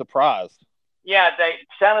they were surprised. Yeah, they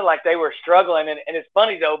sounded like they were struggling. And it's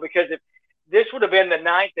funny, though, because if this would have been the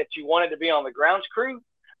night that you wanted to be on the grounds crew,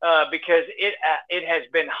 because it has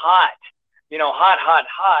been hot,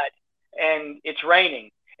 hot, and it's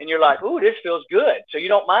raining. And you're like, ooh, this feels good. So you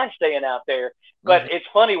don't mind staying out there. But it's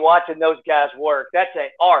funny watching those guys work. That's an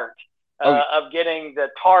art of getting the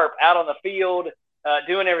tarp out on the field,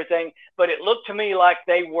 doing everything. But it looked to me like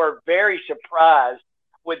they were very surprised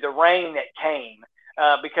with the rain that came.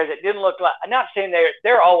 Because it didn't look like – I'm not saying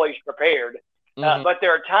they're always prepared, but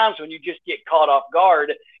there are times when you just get caught off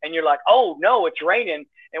guard and you're like, oh, no, it's raining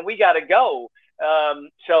and we got to go.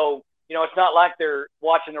 So, it's not like they're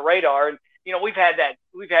watching the radar. And, we've had that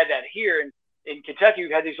here in Kentucky.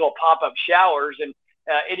 We've had these little pop-up showers, and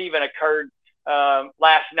it even occurred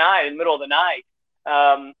last night in the middle of the night.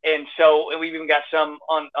 And so we've even got some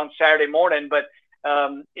on Saturday morning. But,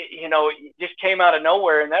 it just came out of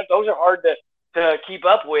nowhere, and those are hard to keep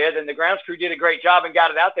up with, and the grounds crew did a great job and got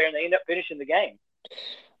it out there, and they ended up finishing the game.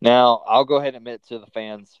 Now, I'll go ahead and admit to the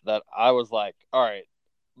fans that I was like, all right,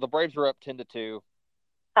 the Braves are up 10-2.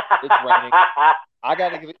 It's raining. I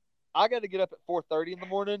got to get up at 4:30 in the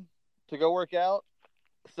morning to go work out.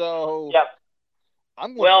 So Yep.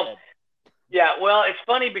 I'm going to bed. Yeah, well, it's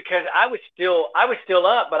funny because I was still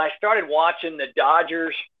up, but I started watching the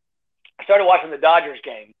Dodgers. I started watching the Dodgers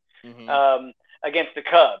game against the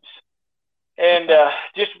Cubs, and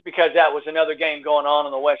just because that was another game going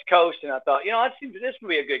on the West Coast, and I thought, this would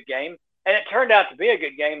be a good game, and it turned out to be a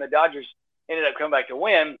good game. The Dodgers ended up coming back to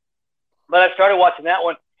win, but I started watching that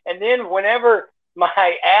one, and then whenever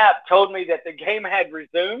my app told me that the game had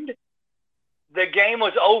resumed, the game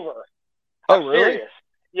was over. Oh, really? Serious.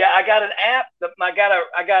 Yeah, I got an app. I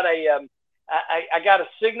got a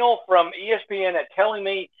signal from ESPN that telling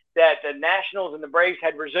me that the Nationals and the Braves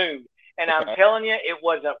had resumed, and I'm telling you, it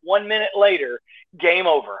wasn't 1 minute later, game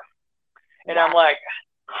over. And wow. I'm like,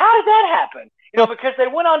 how did that happen? Because they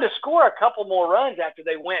went on to score a couple more runs after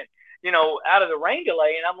they went, out of the rain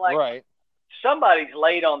delay, and I'm like, right. Somebody's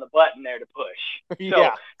laid on the button there to push.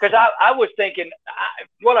 Yeah. Because I was thinking,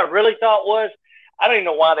 what I really thought was, I don't even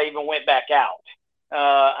know why they even went back out.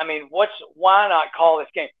 Why not call this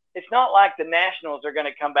game? It's not like the Nationals are going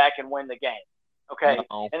to come back and win the game, okay?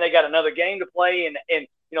 No. And they got another game to play, and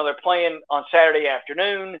they're playing on Saturday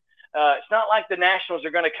afternoon. It's not like the Nationals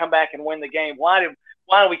are going to come back and win the game. Why do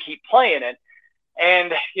we keep playing it?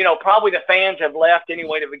 And probably the fans have left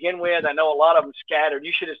anyway to begin with. I know a lot of them scattered.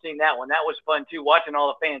 You should have seen that one. That was fun too, watching all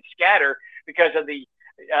the fans scatter because of the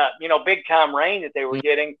big time rain that they were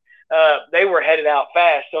getting. They were headed out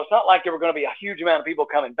fast. So it's not like there were going to be a huge amount of people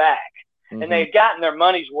coming back. Mm-hmm. And they had gotten their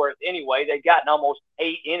money's worth anyway. They'd gotten almost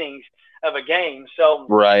 8 innings of a game. So,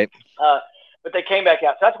 right. But they came back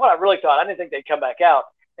out. So that's what I really thought. I didn't think they'd come back out.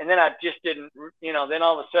 And then I just didn't, then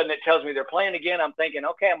all of a sudden it tells me they're playing again. I'm thinking,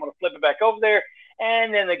 okay, I'm going to flip it back over there.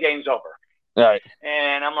 And then the game's over. Right.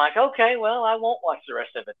 And I'm like, okay, well, I won't watch the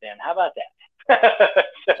rest of it then. How about that?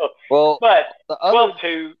 But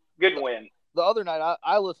 12-2, good win. The other night,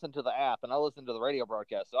 I listened to the app and I listened to the radio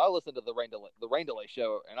broadcast. So I listened to the rain delay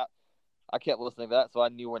show, and I kept listening to that, so I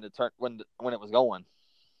knew when it was going.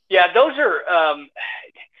 Yeah, those are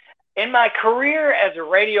in my career as a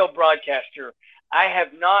radio broadcaster, I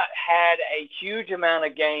have not had a huge amount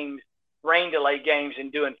of rain delay games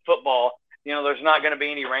in doing football. There's not going to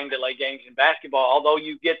be any rain delay games in basketball, although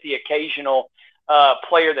you get the occasional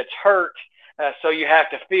player that's hurt, so you have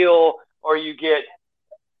to fill, or you get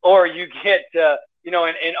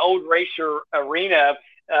in Old Racer Arena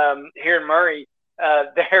here in Murray,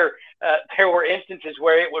 there were instances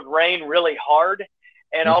where it would rain really hard,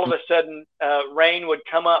 and all of a sudden rain would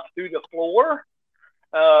come up through the floor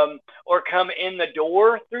or come in the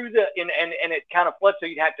door and it kind of floods, so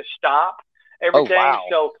you'd have to stop everything. Oh, wow.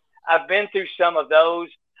 So I've been through some of those.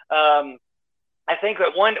 I think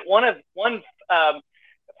that one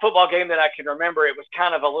football game that I can remember, it was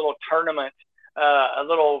kind of a little tournament,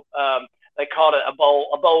 they called it a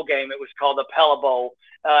bowl game. It was called the Pella Bowl,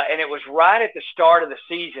 and it was right at the start of the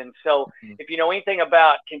season. So if you know anything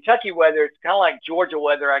about Kentucky weather, it's kind of like Georgia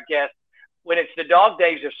weather, I guess. When it's the dog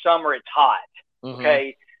days of summer, it's hot.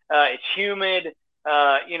 Okay, it's humid.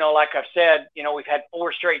 Like I've said, we've had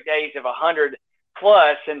 4 straight days of 100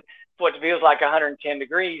 plus, and what feels like 110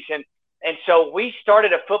 degrees. And so we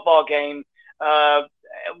started a football game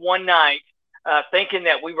one night, thinking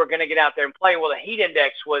that we were going to get out there and play. Well, the heat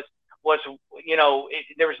index was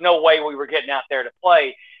there was no way we were getting out there to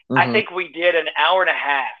play. I think we did an hour and a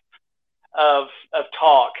half of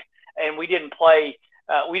talk, and we didn't play.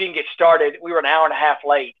 We didn't get started. We were an hour and a half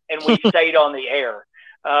late, and we stayed on the air.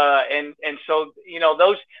 And so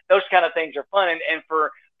those kind of things are fun. And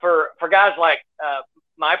for guys like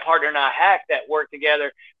my partner and I, Hack, that work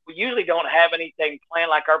together, we usually don't have anything planned.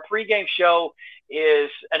 Like our pregame show is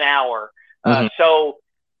an hour. So,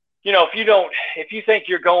 if you think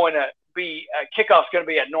you're going to be kickoff's going to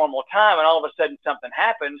be at normal time, and all of a sudden something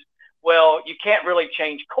happens, well, you can't really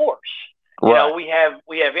change course. Right. We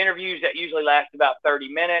have interviews that usually last about 30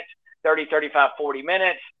 minutes, 30, 35, 40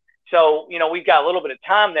 minutes. So, we've got a little bit of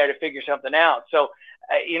time there to figure something out. So,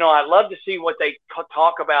 I'd love to see what they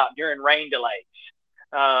talk about during rain delays.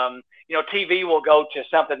 TV will go to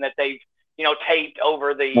something that they've, taped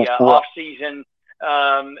over the off season.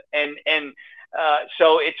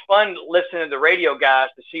 So it's fun listening to the radio guys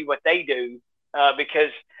to see what they do,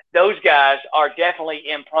 because those guys are definitely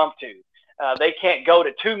impromptu. They can't go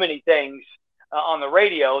to too many things on the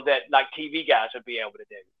radio that like TV guys would be able to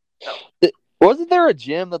do. So. Wasn't there a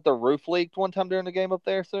gym that the roof leaked one time during the game up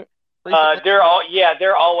there, sir? There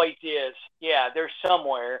always is. Yeah, there's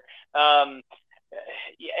somewhere.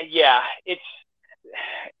 Yeah, it's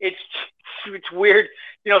weird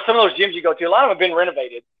some of those gyms you go to, a lot of them have been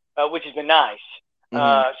renovated, which has been nice.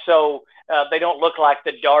 So they don't look like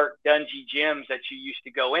the dark, dungy gyms that you used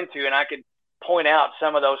to go into. And I could point out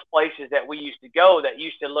some of those places that we used to go that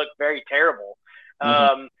used to look very terrible.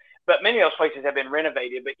 But many of those places have been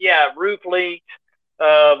renovated. But yeah, roof leaks,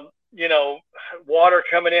 water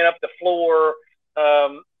coming in up the floor.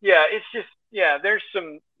 It's just, there's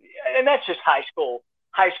some, and that's just high school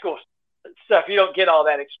stuff. You don't get all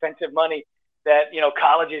that expensive money that,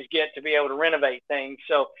 colleges get to be able to renovate things.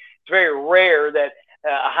 So it's very rare that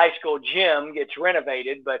a high school gym gets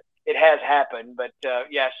renovated, but it has happened. But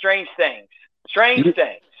strange things.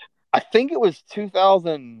 I think it was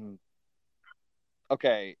 2000.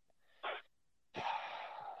 Okay.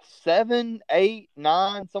 7, 8,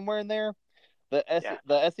 9, somewhere in there. The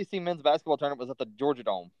SEC men's basketball tournament was at the Georgia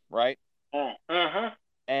Dome, right?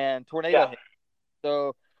 And tornado hit.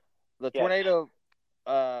 So the tornado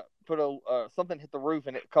put something hit the roof,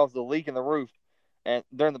 and it caused a leak in the roof and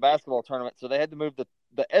during the basketball tournament. So they had to move the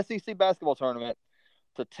SEC basketball tournament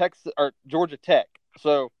to Texas or Georgia Tech.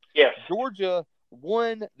 So Georgia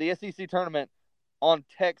won the SEC tournament on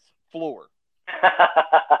Tech's floor.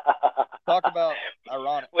 Talk about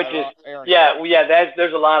ironic. Irony.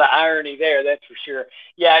 There's a lot of irony there, that's for sure.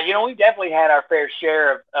 Yeah, we've definitely had our fair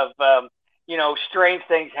share of strange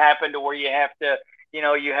things happen to where you have to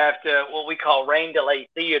what we call rain delay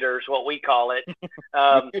theaters, what we call it.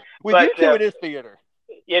 With you two, it is theater.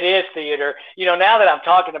 It is theater. Now that I'm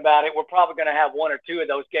talking about it, we're probably going to have one or two of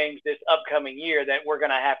those games this upcoming year that we're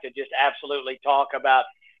going to have to just absolutely talk about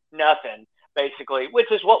nothing, basically,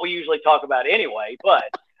 which is what we usually talk about anyway. But,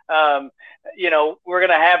 we're going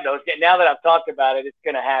to have those. Now that I've talked about it, it's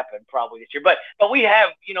going to happen probably this year. But we have,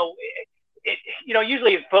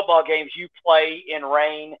 usually in football games, you play in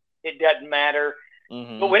rain. It doesn't matter.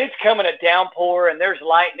 But when it's coming a downpour and there's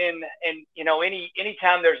lightning and,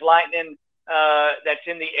 anytime there's lightning that's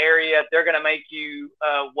in the area, they're going to make you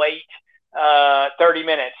wait 30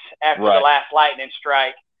 minutes after the last lightning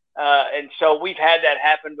strike. And so we've had that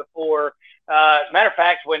happen before. As a matter of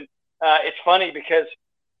fact, when it's funny because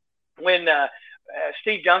when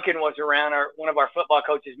Steve Duncan was around, one of our football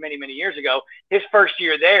coaches many, many years ago, his first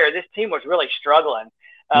year there, this team was really struggling.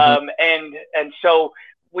 And so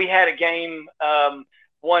we had a game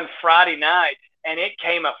one Friday night, and it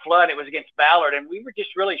came a flood. It was against Ballard, and we were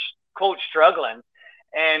just really, quote, struggling.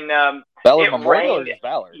 And Ballard Memorial or just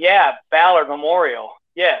Ballard? Yeah, Ballard Memorial,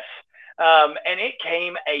 yes. And it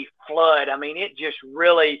came a flood. I mean, it just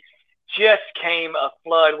really just came a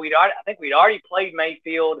flood. I think we'd already played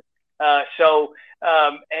Mayfield. No,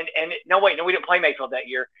 we didn't play Mayfield that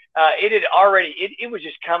year. It was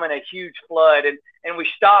just coming a huge flood, and we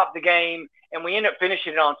stopped the game, and we ended up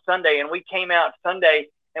finishing it on Sunday, and we came out Sunday,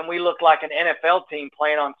 and we looked like an NFL team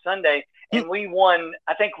playing on Sunday, and we won.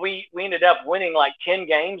 I think we ended up winning like 10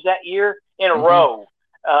 games that year in a row,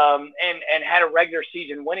 and had a regular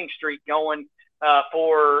season winning streak going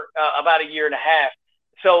for about a year and a half.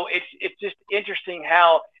 So it's just interesting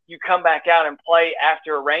how you come back out and play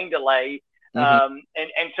after a rain delay, and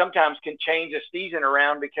sometimes can change a season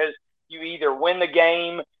around because you either win the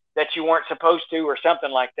game that you weren't supposed to or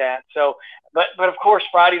something like that. So, but of course,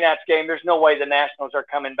 Friday night's game, there's no way the Nationals are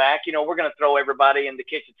coming back. We're going to throw everybody in the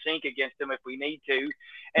kitchen sink against them if we need to.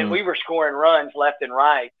 And we were scoring runs left and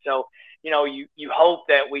right. So, you hope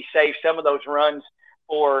that we save some of those runs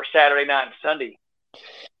for Saturday night and Sunday.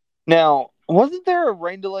 Now, wasn't there a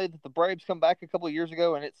rain delay that the Braves come back a couple of years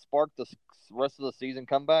ago and it sparked the rest of the season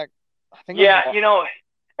comeback? I think the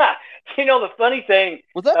funny thing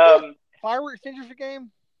was that the fireworks extinguisher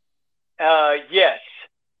game. Yes.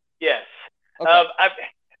 Okay.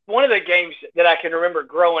 One of the games that I can remember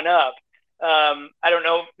growing up, I don't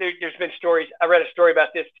know. There's been stories. I read a story about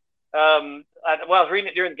this. I was reading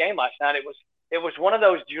it during the game last night. It was one of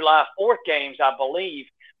those July 4th games, I believe,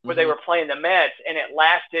 where they were playing the Mets, and it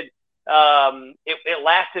lasted. It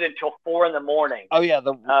lasted until 4 a.m. Oh yeah,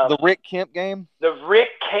 the Rick Kemp game. The Rick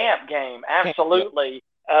Kemp game, absolutely.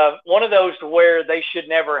 One of those where they should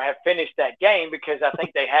never have finished that game because I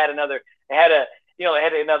think they had another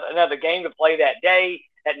game to play that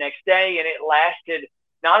next day, and it lasted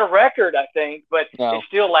not a record, I think, but it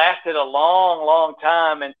still lasted a long, long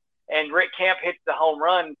time. And Rick Kemp hits the home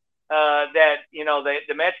run that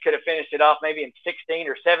the Mets could have finished it off maybe in 16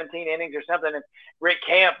 or 17 innings or something. And Rick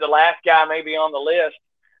Kemp, the last guy maybe on the list,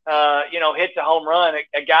 hits a home run.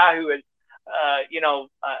 A guy who is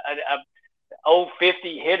old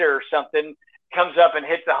 50 hitter or something comes up and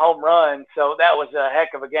hits a home run. So that was a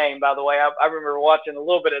heck of a game, by the way. I remember watching a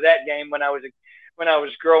little bit of that game when I was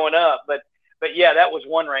growing up. But yeah, that was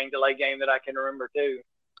one rain delay game that I can remember too.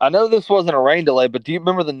 I know this wasn't a rain delay, but do you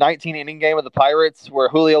remember the 19-inning game of the Pirates where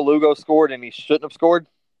Julio Lugo scored and he shouldn't have scored?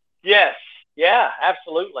 Yes. Yeah,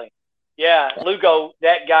 absolutely. Yeah, Lugo,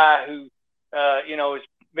 that guy who, has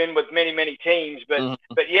been with many, many teams, but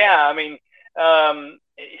yeah, I mean, um,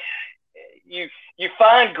 you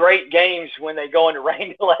find great games when they go into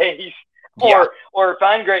rain delays, or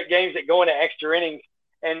find great games that go into extra innings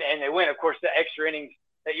and they win. Of course, the extra innings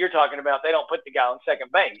that you're talking about, they don't put the guy on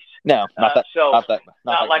second base. No, not that.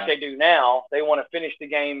 Not like they do now. They want to finish the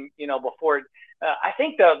game, before. I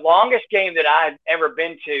think the longest game that I've ever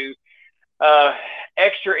been to,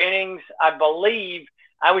 extra innings, I believe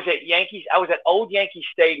I was at Yankees. I was at Old Yankee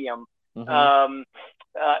Stadium. Not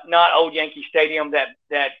Old Yankee Stadium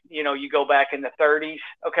that you go back in the 30s.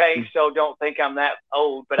 Okay, so don't think I'm that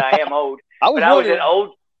old, but I am old. I was at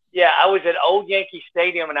Old Yankee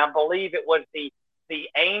Stadium, and I believe it was the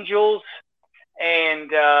Angels, and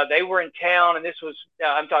they were in town. And this was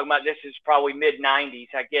I'm talking about, this is probably mid 90s,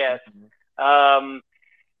 I guess.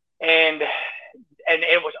 And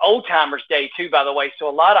it was Old Timers Day too, by the way. So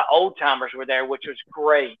a lot of old timers were there, which was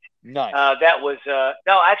great. Nice. That was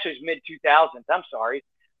no, actually it was mid 2000s. I'm sorry.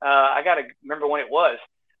 I got to remember when it was.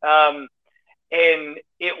 And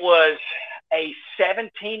it was a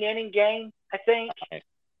 17-inning game, I think. That's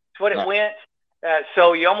what it went.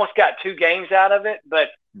 So you almost got 2 games out of it,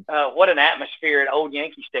 but what an atmosphere at Old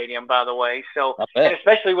Yankee Stadium, by the way. So, and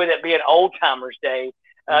especially with it being Old Timers Day,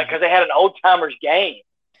 because they had an Old Timers game.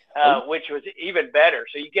 Which was even better.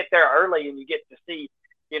 So you get there early and you get to see,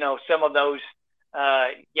 some of those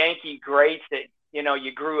Yankee greats that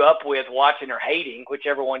you grew up with watching or hating,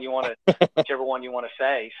 whichever one you want to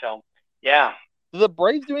say. So yeah. Do the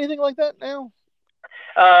Braves do anything like that now?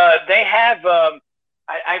 They have.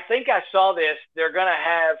 I think I saw this. They're going to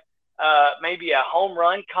have maybe a home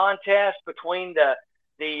run contest between the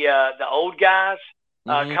old guys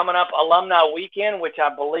coming up, Alumni Weekend, which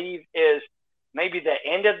I believe is maybe the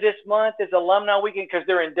end of this month is Alumni Weekend, because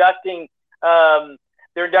they're inducting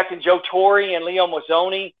Joe Torre and Leo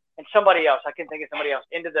Mazzoni and somebody else. I can think of somebody else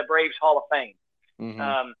into the Braves Hall of Fame.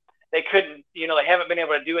 They couldn't, they haven't been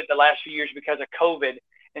able to do it the last few years because of COVID,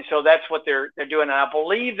 and so that's what they're doing. And I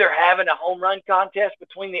believe they're having a home run contest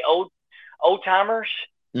between the old timers.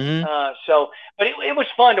 But it was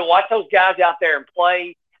fun to watch those guys out there and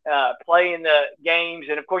play in the games,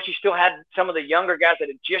 and of course you still had some of the younger guys that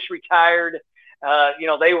had just retired.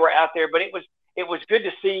 They were out there, but it was good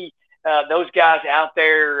to see those guys out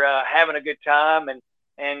there having a good time.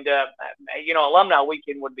 And Alumni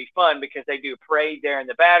Weekend would be fun because they do a parade there in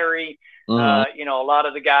the Battery. A lot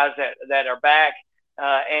of the guys that are back,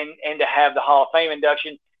 and to have the Hall of Fame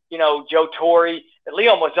induction. Joe Torre,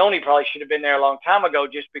 Leo Mazzoni probably should have been there a long time ago,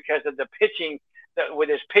 just because of the pitching with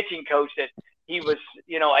his pitching coach, that he was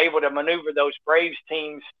able to maneuver those Braves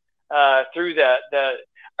teams through the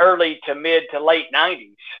early to mid to late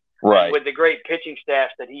 90s, right, with the great pitching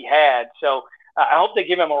staffs that he had. So I hope they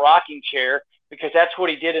give him a rocking chair, because that's what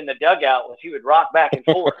he did in the dugout, was he would rock back and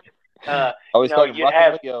forth. You'd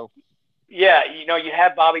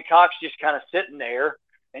have Bobby Cox just kind of sitting there,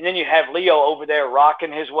 and then you have Leo over there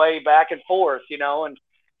rocking his way back and forth, and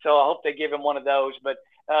so I hope they give him one of those. But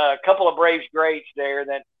a couple of Braves greats there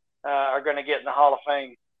that are going to get in the Hall of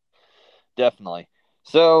Fame. Definitely.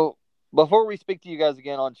 So before we speak to you guys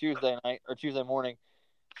again on Tuesday night or Tuesday morning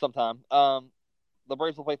sometime, the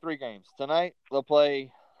Braves will play 3 games. Tonight they'll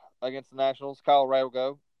play against the Nationals. Kyle Wright will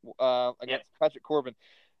go against Patrick Corbin.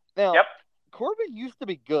 Now, Corbin used to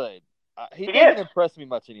be good. He doesn't impress me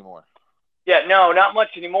much anymore. Yeah, no, not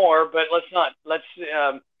much anymore. But let's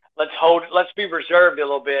be reserved a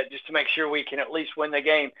little bit, just to make sure we can at least win the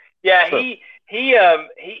game. Yeah, sure.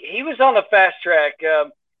 He was on the fast track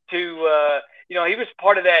to he was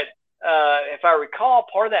part of that. If I recall,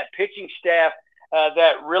 part of that pitching staff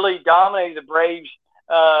that really dominated the Braves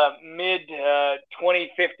mid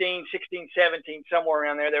 2015, 16, 17, somewhere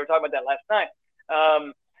around there. They were talking about that last night.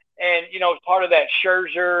 And part of that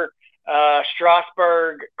Scherzer,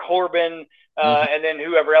 Strasburg, Corbin, and then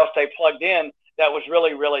whoever else they plugged in, that was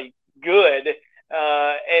really, really good.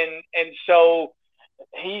 And so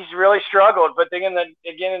he's really struggled. But then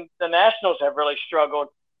again, the Nationals have really struggled.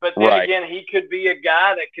 But then again, he could be a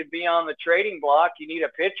guy that could be on the trading block. You need a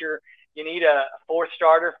pitcher. You need a 4th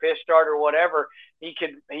starter, 5th starter, whatever. He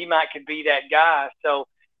could be that guy. So,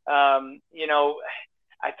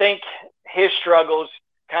 I think his struggles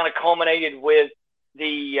kind of culminated with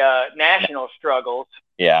the national struggles.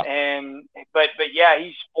 Yeah. But yeah,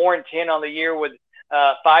 he's 4-10 on the year with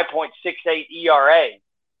 5.68 ERA.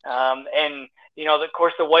 And of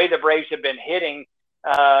course, the way the Braves have been hitting,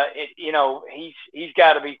 he's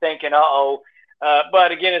got to be thinking,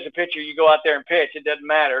 But again, as a pitcher, you go out there and pitch. It doesn't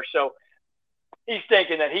matter. So he's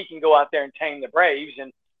thinking that he can go out there and tame the Braves,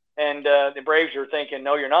 and the Braves are thinking,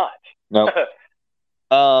 no, you're not. Nope.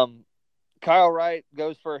 Kyle Wright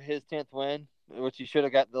goes for his 10th win, which he should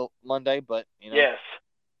have got the Monday, but Yes,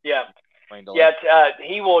 yeah, yeah.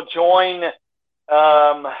 He will join,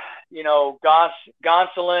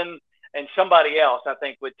 Gonsolin and somebody else, I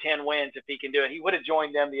think, with 10 wins if he can do it. He would have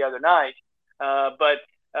joined them the other night, but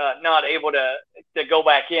not able to go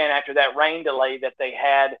back in after that rain delay that they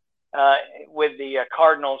had with the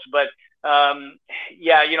Cardinals. But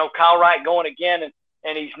Kyle Wright going again,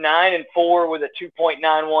 and he's 9-4 with a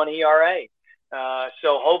 2.91 ERA.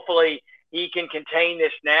 So hopefully he can contain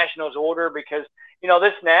this Nationals order, because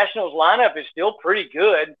this Nationals lineup is still pretty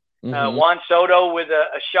good. Mm-hmm. Juan Soto with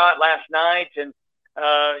a shot last night, and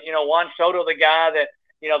Juan Soto, the guy that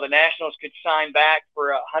the Nationals could sign back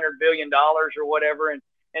for $100 billion or whatever, and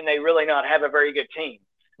they really not have a very good team.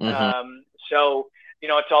 Mm-hmm. So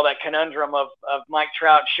it's all that conundrum of Mike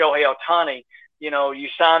Trout, Shohei Ohtani. You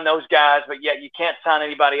sign those guys, but yet you can't sign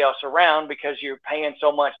anybody else around because you're paying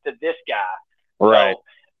so much to this guy. Right.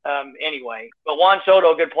 So, anyway, but Juan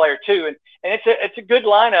Soto, a good player too, and it's a good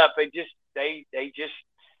lineup. They just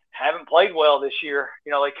haven't played well this year.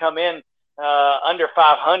 They come in under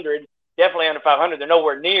 500, definitely under 500. They're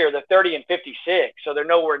nowhere near the 30-56, so they're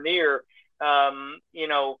nowhere near having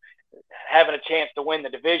a chance to win the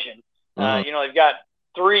division. Mm-hmm. They've got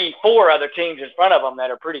 3-4 other teams in front of them that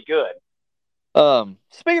are pretty good.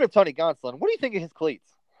 Speaking of Tony Gonsolin, what do you think of his cleats?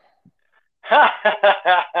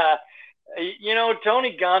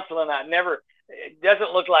 Tony Gonsolin, it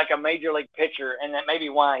doesn't look like a major league pitcher, and that may be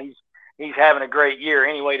why he's having a great year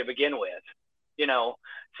anyway to begin with.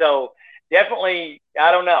 So definitely,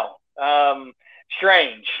 I don't know,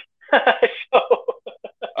 strange.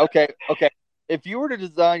 Okay. If you were to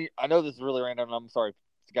design, I know this is really random, and I'm sorry,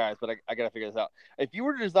 guys, but I gotta figure this out. If you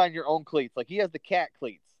were to design your own cleats, like he has the cat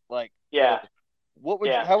cleats, like what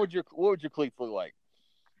would your cleats look like?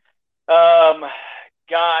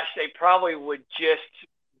 Gosh, they probably would just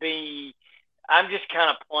be. I'm just kind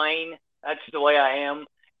of plain. That's the way I am.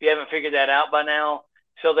 If you haven't figured that out by now,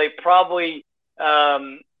 so they probably.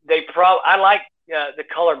 I like the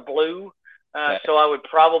color blue, so I would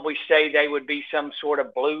probably say they would be some sort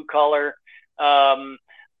of blue color,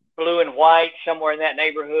 blue and white, somewhere in that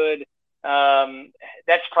neighborhood.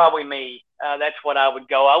 That's probably me. That's what I would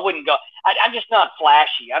go. I wouldn't go. I'm just not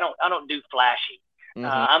flashy. I don't do flashy.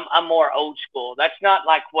 Mm-hmm. I'm more old school. That's not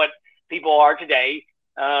like what people are today.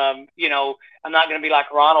 I'm not going to be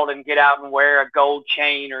like Ronald and get out and wear a gold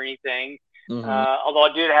chain or anything. Mm-hmm. Although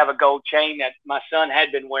I did have a gold chain that my son had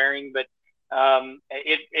been wearing, but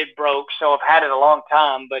it broke. So I've had it a long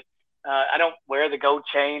time, but I don't wear the gold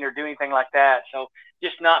chain or do anything like that. So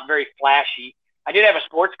just not very flashy. I did have a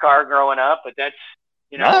sports car growing up, but that's,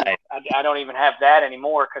 nice. I don't even have that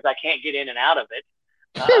anymore because I can't get in and out of it.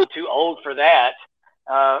 I'm too old for that.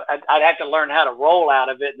 I'd have to learn how to roll out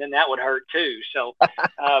of it, and then that would hurt too. So,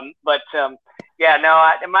 that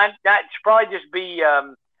should probably just be,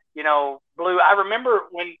 blue. I remember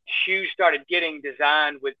when shoes started getting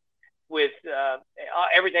designed with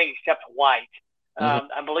everything except white.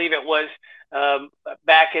 I believe it was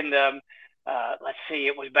back in the,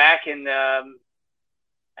 it was back in the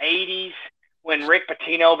 80s when Rick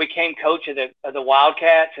Pitino became coach of the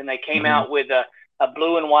Wildcats, and they came out with a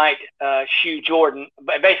blue and white shoe, Jordan,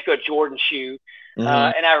 basically a Jordan shoe. And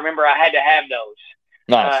I remember I had to have those.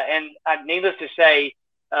 Nice. And needless to say,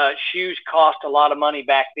 shoes cost a lot of money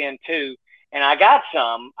back then too. And I got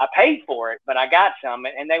some. I paid for it, but I got some,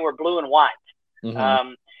 and they were blue and white. They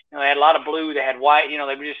had a lot of blue. They had white. They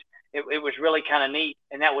were just. It was really kind of neat,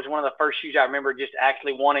 and that was one of the first shoes I remember just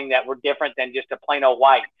actually wanting that were different than just a plain old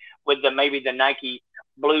white with maybe the Nike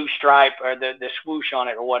blue stripe or the swoosh on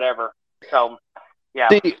it or whatever. So, yeah.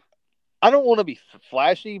 See, I don't want to be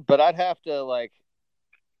flashy, but I'd have to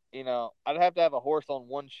I'd have to have a horse on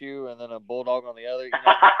one shoe and then a bulldog on the other.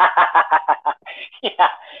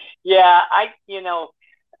 I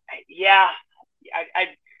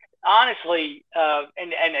honestly,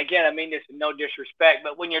 and again, I mean this in no disrespect,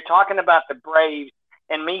 but when you're talking about the Braves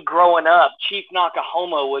and me growing up, Chief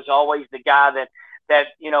Nakahoma was always the guy that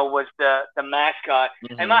was the mascot.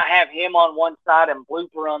 I might have him on one side and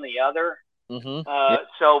Blooper on the other.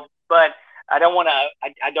 So, but I don't want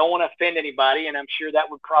to offend anybody, and I'm sure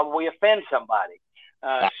that would probably offend somebody.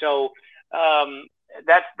 That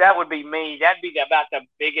would be me. That'd be about the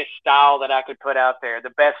biggest style that I could put out there,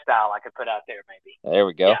 the best style I could put out there, maybe. There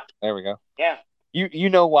we go. Yeah. There we go. Yeah. You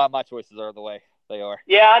know why my choices are the way they are.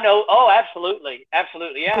 Yeah, I know. Oh, absolutely.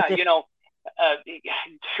 Yeah.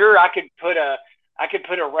 sure, I could put a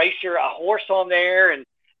racer, a horse on there, and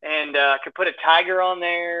could put a tiger on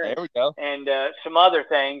there, There we go. and some other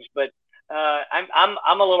things. But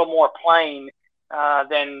I'm a little more plain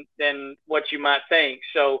than what you might think.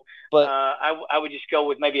 So But I would just go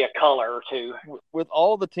with maybe a color or two. with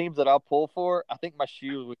all the teams that I'll pull for, I think my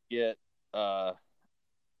shoes would get.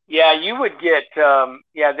 Yeah, you would get.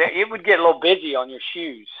 It would get a little busy on your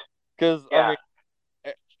shoes. Because Yeah. I mean,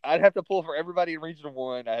 I'd have to pull for everybody in Region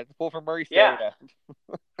 1. I had to pull for Murray State. Yeah.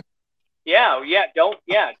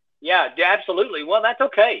 Yeah, absolutely. Well, that's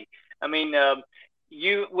okay. I mean,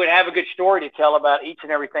 you would have a good story to tell about each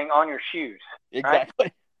and everything on your shoes. Exactly.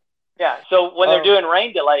 Right? Yeah. So when they're doing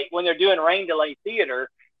rain delay theater,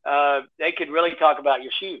 they could really talk about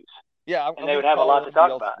your shoes. Yeah, and they would have a lot to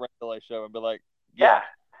talk about. Rain delay show and be like, yeah.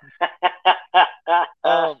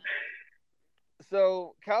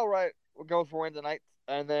 So Kyle Wright will go for Wednesday night,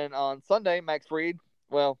 and then on Sunday, Max Fried.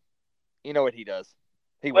 Well, you know what he does.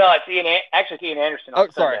 It's Ian Anderson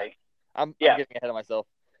on Sunday. Sorry. I'm getting ahead of myself.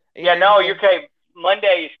 You're okay.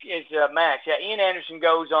 Monday is Max. Yeah, Ian Anderson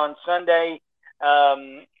goes on Sunday,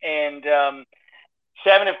 and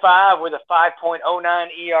 7-5 with a 5.09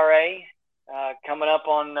 ERA coming up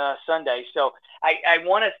on Sunday. So I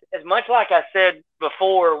want to, as much like I said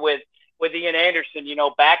before with Ian Anderson,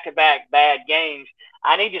 back-to-back bad games.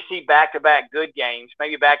 I need to see back-to-back good games,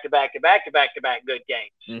 maybe back-to-back good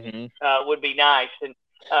games would be nice. And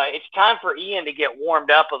it's time for Ian to get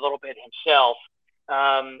warmed up a little bit himself,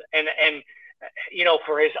 and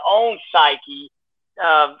for his own psyche,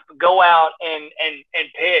 go out and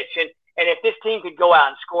pitch. And if this team could go out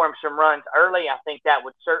and score him some runs early, I think that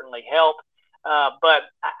would certainly help. But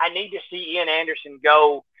I need to see Ian Anderson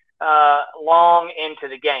go long into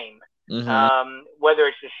the game. Whether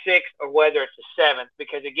it's the 6th or whether it's the 7th,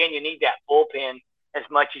 because again, you need that bullpen as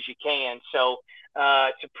much as you can. So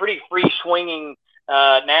it's a pretty free swinging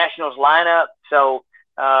Nationals lineup. So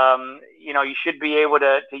you should be able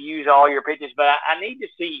to use all your pitches. But I need to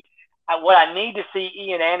see what I need to see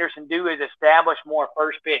Ian Anderson do is establish more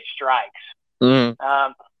first pitch strikes.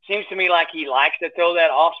 Seems to me like he likes to throw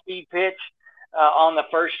that off speed pitch on the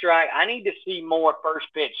first strike. I need to see more first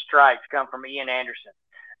pitch strikes come from Ian Anderson.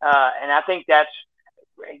 And I think that's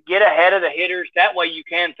get ahead of the hitters. That way you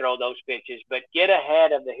can throw those pitches, but get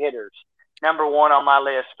ahead of the hitters. Number one on my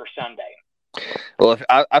list for Sunday. Well,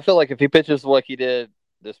 I feel like if he pitches like he did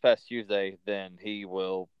this past Tuesday, then he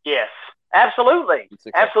will. Yes, absolutely.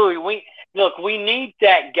 Absolutely. We need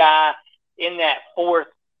that guy in that 4th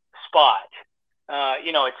spot.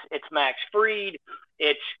 It's Max Fried.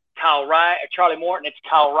 It's Kyle Wright, Charlie Morton. It's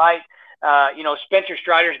Kyle Wright. Spencer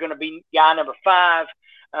Strider is going to be guy number 5.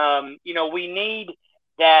 We need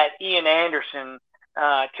that Ian Anderson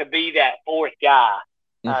to be that 4th guy,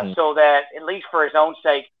 so that at least for his own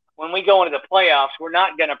sake, when we go into the playoffs, we're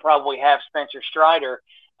not going to probably have Spencer Strider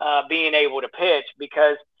being able to pitch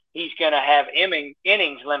because he's going to have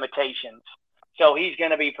innings limitations. So he's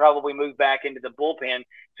going to be probably moved back into the bullpen.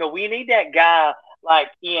 So we need that guy like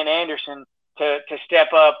Ian Anderson to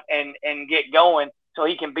step up and get going so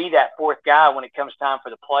he can be that 4th guy when it comes time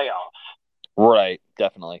for the playoffs. Right,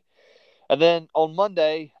 definitely. And then on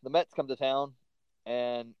Monday, the Mets come to town,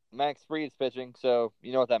 and Max Fried is pitching, so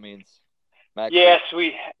you know what that means. Yes,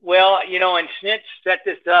 and Snitch set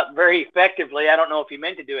this up very effectively. I don't know if he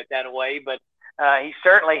meant to do it that way, but he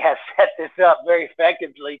certainly has set this up very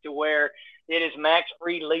effectively to where it is Max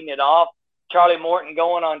Fried leading it off, Charlie Morton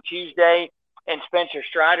going on Tuesday, and Spencer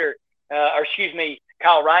Strider,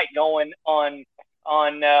 Kyle Wright going on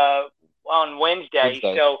Wednesday.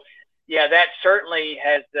 So, yeah, that certainly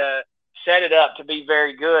has set it up to be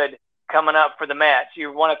very good coming up for the Mets.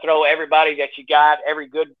 You want to throw everybody that you got, every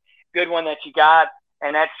good one that you got,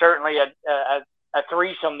 and that's certainly a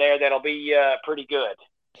threesome there that'll be pretty good.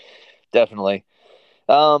 Definitely.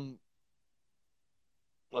 Let's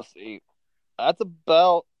see. That's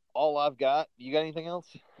about all I've got. You got anything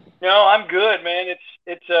else? No, I'm good, man.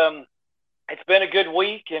 It's been a good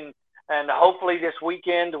week, and hopefully this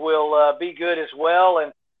weekend will be good as well.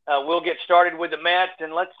 And we'll get started with the Mets,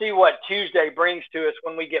 and let's see what Tuesday brings to us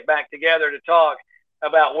when we get back together to talk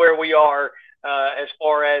about where we are as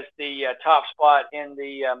far as the top spot in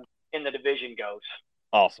the division goes.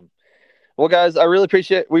 Awesome. Well, guys, we really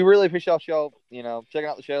appreciate y'all, checking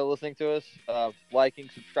out the show, listening to us, liking,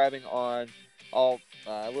 subscribing on all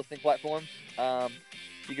listening platforms.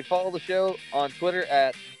 You can follow the show on Twitter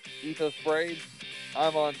at Ethos Braves.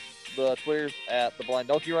 I'm on the Twitters at The Blind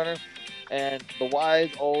Donkey Runner. And the wise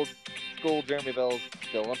old school Jeremy Bell's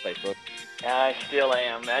still on Facebook. I still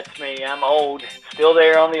am. That's me. I'm old. Still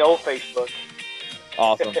there on the old Facebook.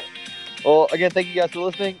 Awesome. Well, again, thank you guys for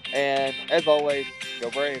listening, and as always, go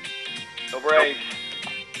Braves. Go Braves.